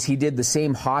matches, he did the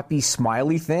same hoppy,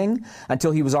 smiley thing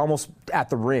until he was almost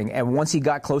at the ring. And once he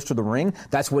got close to the ring,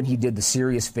 that's when he did the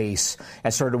serious face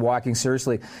and started walking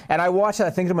seriously. And I watched that,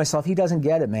 I think to myself, he doesn't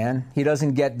get it, man. He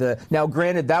doesn't get the... Now,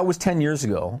 granted, that was 10 years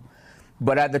ago.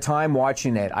 But at the time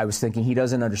watching it, I was thinking he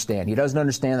doesn't understand. He doesn't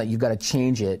understand that you've got to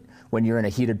change it when you're in a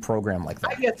heated program like that.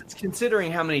 I guess it's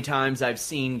considering how many times I've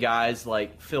seen guys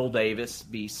like Phil Davis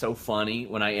be so funny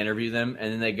when I interview them,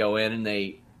 and then they go in and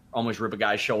they almost rip a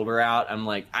guy's shoulder out. I'm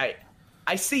like,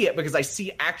 I see it because I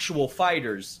see actual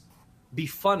fighters be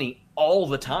funny all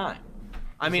the time.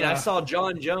 I mean, I saw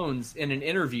John Jones in an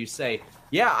interview say,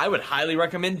 yeah, I would highly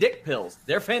recommend dick pills.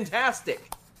 They're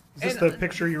fantastic. Is this the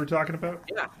picture you were talking about?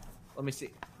 Yeah. Let me see.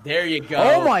 There you go.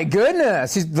 Oh, my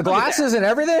goodness. The glasses and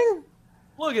everything?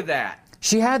 Look at that.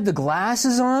 She had the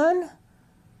glasses on?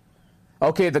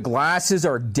 Okay, the glasses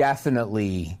are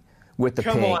definitely with the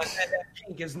pink. Come on. That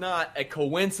pink is not a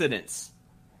coincidence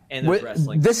in the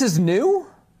wrestling. This is new?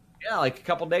 Yeah, like a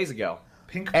couple days ago.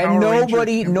 Pink Power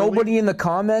Ranger nobody in the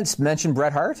comments mentioned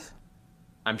Bret Hart?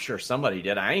 I'm sure somebody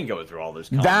did. I ain't going through all those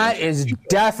comments. That is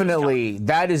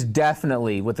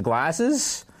definitely with the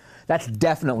glasses. That's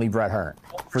definitely Bret Hart,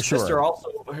 for sure.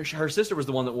 Her sister was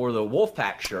the one that wore the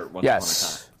Wolfpack shirt once upon a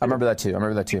time. I remember that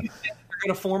too. They're going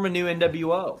to form a new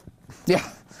NWO. Yeah,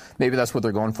 maybe that's what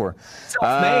they're going for.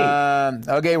 Self-made.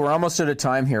 Okay, we're almost out of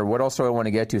time here. What else do I want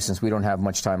to get to since we don't have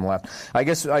much time left? I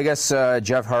guess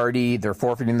Jeff Hardy, they're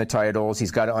forfeiting the titles.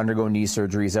 He's got to undergo knee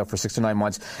surgery. He's out for 6 to 9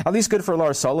 months. At least good for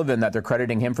Lars Sullivan that they're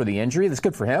crediting him for the injury. That's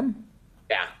good for him.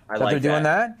 Yeah, I like that. They're doing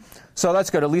that. So that's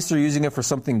good. At least they're using it for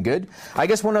something good. I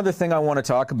guess one other thing I want to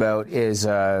talk about is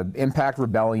Impact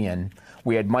Rebellion.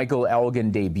 We had Michael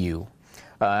Elgin debut.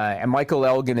 And Michael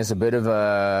Elgin is a bit of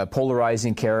a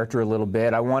polarizing character a little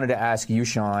bit. I wanted to ask you,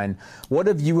 Sean, what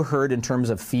have you heard in terms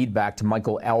of feedback to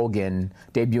Michael Elgin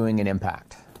debuting in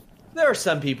Impact? There are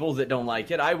some people that don't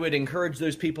like it. I would encourage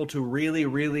those people to really,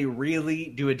 really, really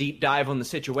do a deep dive on the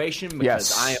situation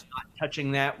because I am not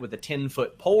touching that with a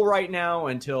 10-foot pole right now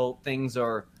until things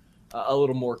are a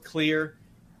little more clear.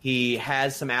 He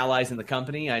has some allies in the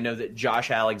company. I know that Josh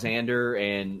Alexander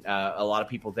and a lot of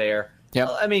people there. Yep.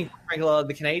 I mean, frankly,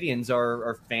 the Canadians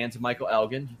are fans of Michael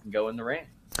Elgin. He can go in the ring.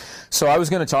 So I was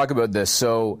going to talk about this.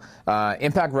 So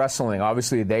Impact Wrestling,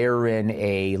 obviously they are in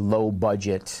a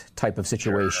low-budget type of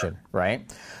situation, right?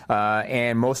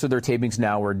 And most of their tapings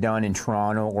now are done in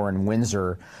Toronto or in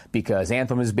Windsor because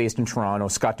Anthem is based in Toronto,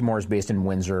 Scott D'Amore is based in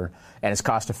Windsor, and it's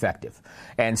cost-effective.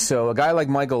 And so a guy like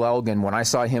Michael Elgin, when I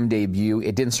saw him debut,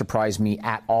 it didn't surprise me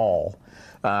at all.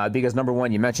 Because, number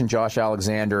one, you mentioned Josh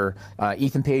Alexander.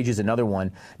 Ethan Page is another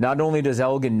one. Not only does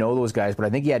Elgin know those guys, but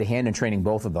I think he had a hand in training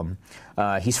both of them.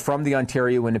 He's from the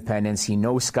Ontario Independents. He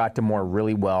knows Scott D'Amore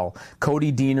really well.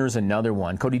 Cody Deaner's another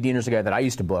one. Cody Deaner's a guy that I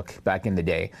used to book back in the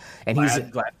day. And glad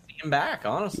to see him back,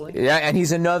 honestly. Yeah, and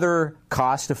he's another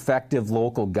cost-effective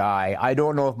local guy. I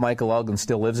don't know if Michael Elgin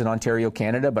still lives in Ontario,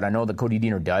 Canada, but I know that Cody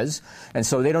Deaner does. And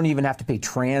so they don't even have to pay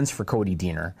trans for Cody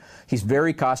Deaner. He's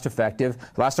very cost-effective.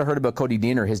 Last I heard about Cody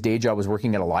Deaner, his day job was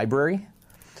working at a library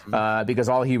because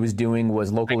all he was doing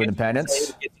was local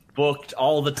independence. He gets booked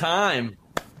all the time.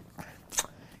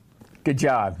 Good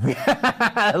job.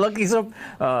 Look, he's up.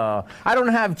 I don't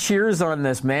have cheers on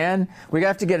this, man. We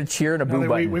have to get a cheer and a boo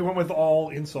button. We went with all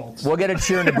insults. We'll get a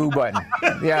cheer and a boo button.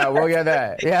 Yeah, we'll get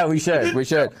that. Yeah, we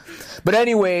should. But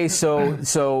anyway, so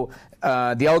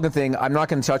the Elgin thing, I'm not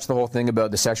going to touch the whole thing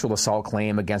about the sexual assault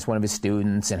claim against one of his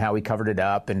students and how he covered it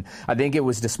up, and I think it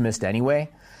was dismissed anyway.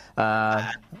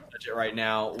 Touch it right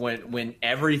now. When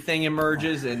everything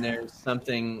emerges and there's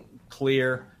something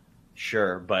clear,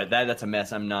 sure, but that's a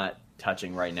mess I'm not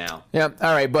touching right now. Yeah,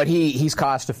 all right, but he's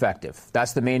cost effective.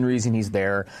 That's the main reason he's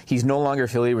there. He's no longer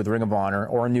affiliated with Ring of Honor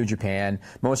or New Japan.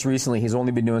 Most recently, he's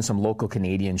only been doing some local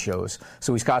Canadian shows.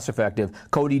 So he's cost effective.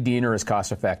 Cody Deaner is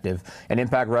cost effective. And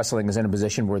Impact Wrestling is in a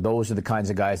position where those are the kinds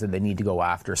of guys that they need to go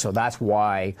after. So that's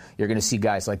why you're going to see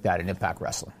guys like that in Impact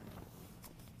Wrestling.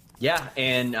 Yeah,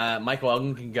 and Michael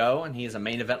Elgin can go, and he is a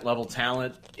main event level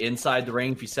talent inside the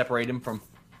ring if you separate him from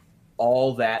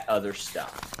all that other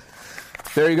stuff.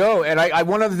 There you go. And I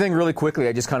one other thing really quickly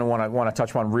I just kind of want to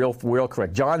touch on real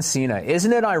quick. John Cena.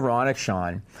 Isn't it ironic,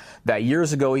 Sean, that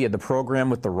years ago he had the program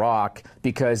with The Rock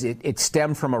because it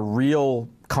stemmed from a real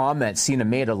comment Cena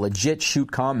made, a legit shoot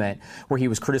comment where he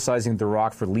was criticizing The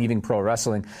Rock for leaving pro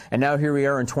wrestling. And now here we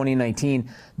are in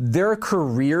 2019. Their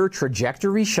career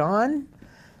trajectory, Sean,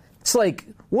 it's like,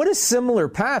 what a similar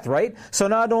path, right? So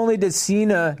not only did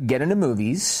Cena get into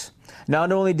movies,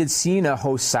 Not only did Cena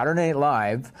host Saturday Night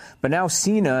Live, but now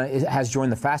Cena has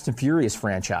joined the Fast and Furious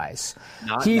franchise.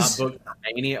 Not booked for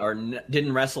Mania or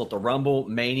didn't wrestle at the Rumble,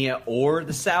 Mania, or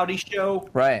the Saudi show.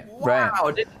 Right. Wow,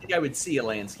 I didn't think I would see a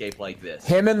landscape like this.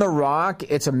 Him and The Rock,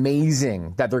 it's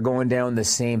amazing that they're going down the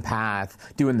same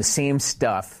path, doing the same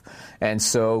stuff. And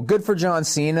so good for John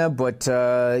Cena, but,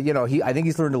 I think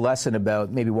he's learned a lesson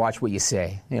about maybe watch what you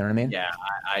say. You know what I mean? Yeah,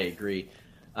 I agree.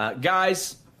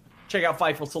 Guys, check out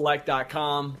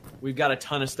FightfulSelect.com. We've got a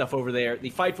ton of stuff over there.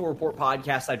 The Fightful Report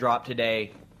podcast I dropped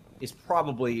today is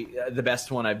probably the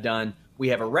best one I've done. We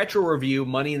have a retro review,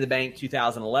 Money in the Bank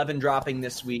 2011 dropping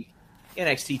this week,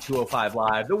 NXT 205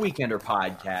 Live, the Weekender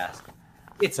podcast.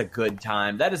 It's a good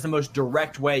time. That is the most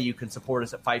direct way you can support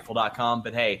us at Fightful.com.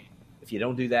 But hey, if you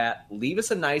don't do that, leave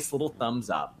us a nice little thumbs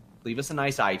up. Leave us a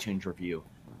nice iTunes review.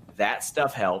 That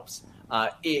stuff helps.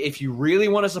 If you really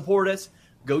want to support us,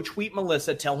 go tweet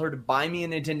Melissa. Tell her to buy me a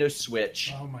Nintendo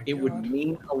Switch. Oh my God. It would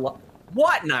mean a lot.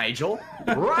 What, Nigel?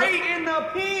 Right in the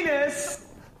penis.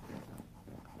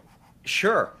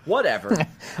 Sure, whatever.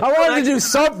 I wanted to do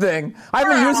something. I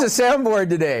haven't used the soundboard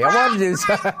today. I wanted to do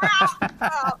something.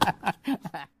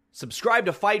 Subscribe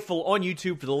to Fightful on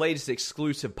YouTube for the latest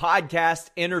exclusive podcasts,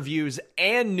 interviews,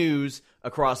 and news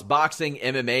across boxing,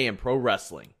 MMA, and pro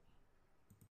wrestling.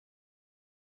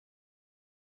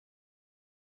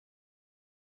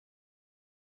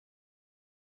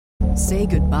 Say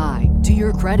goodbye to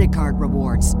your credit card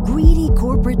rewards. Greedy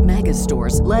corporate mega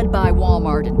stores, led by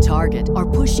Walmart and Target, are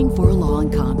pushing for a law in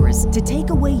Congress to take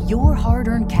away your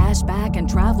hard-earned cash back and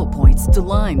travel points to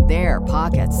line their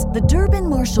pockets. The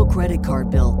Durbin-Marshall credit card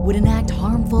bill would enact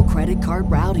harmful credit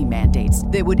card routing mandates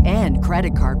that would end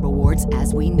credit card rewards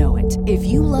as we know it. If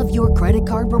you love your credit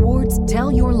card rewards,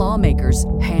 tell your lawmakers,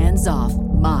 hands off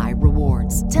my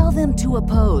rewards. Tell them to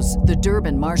oppose the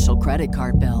Durbin-Marshall credit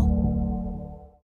card bill.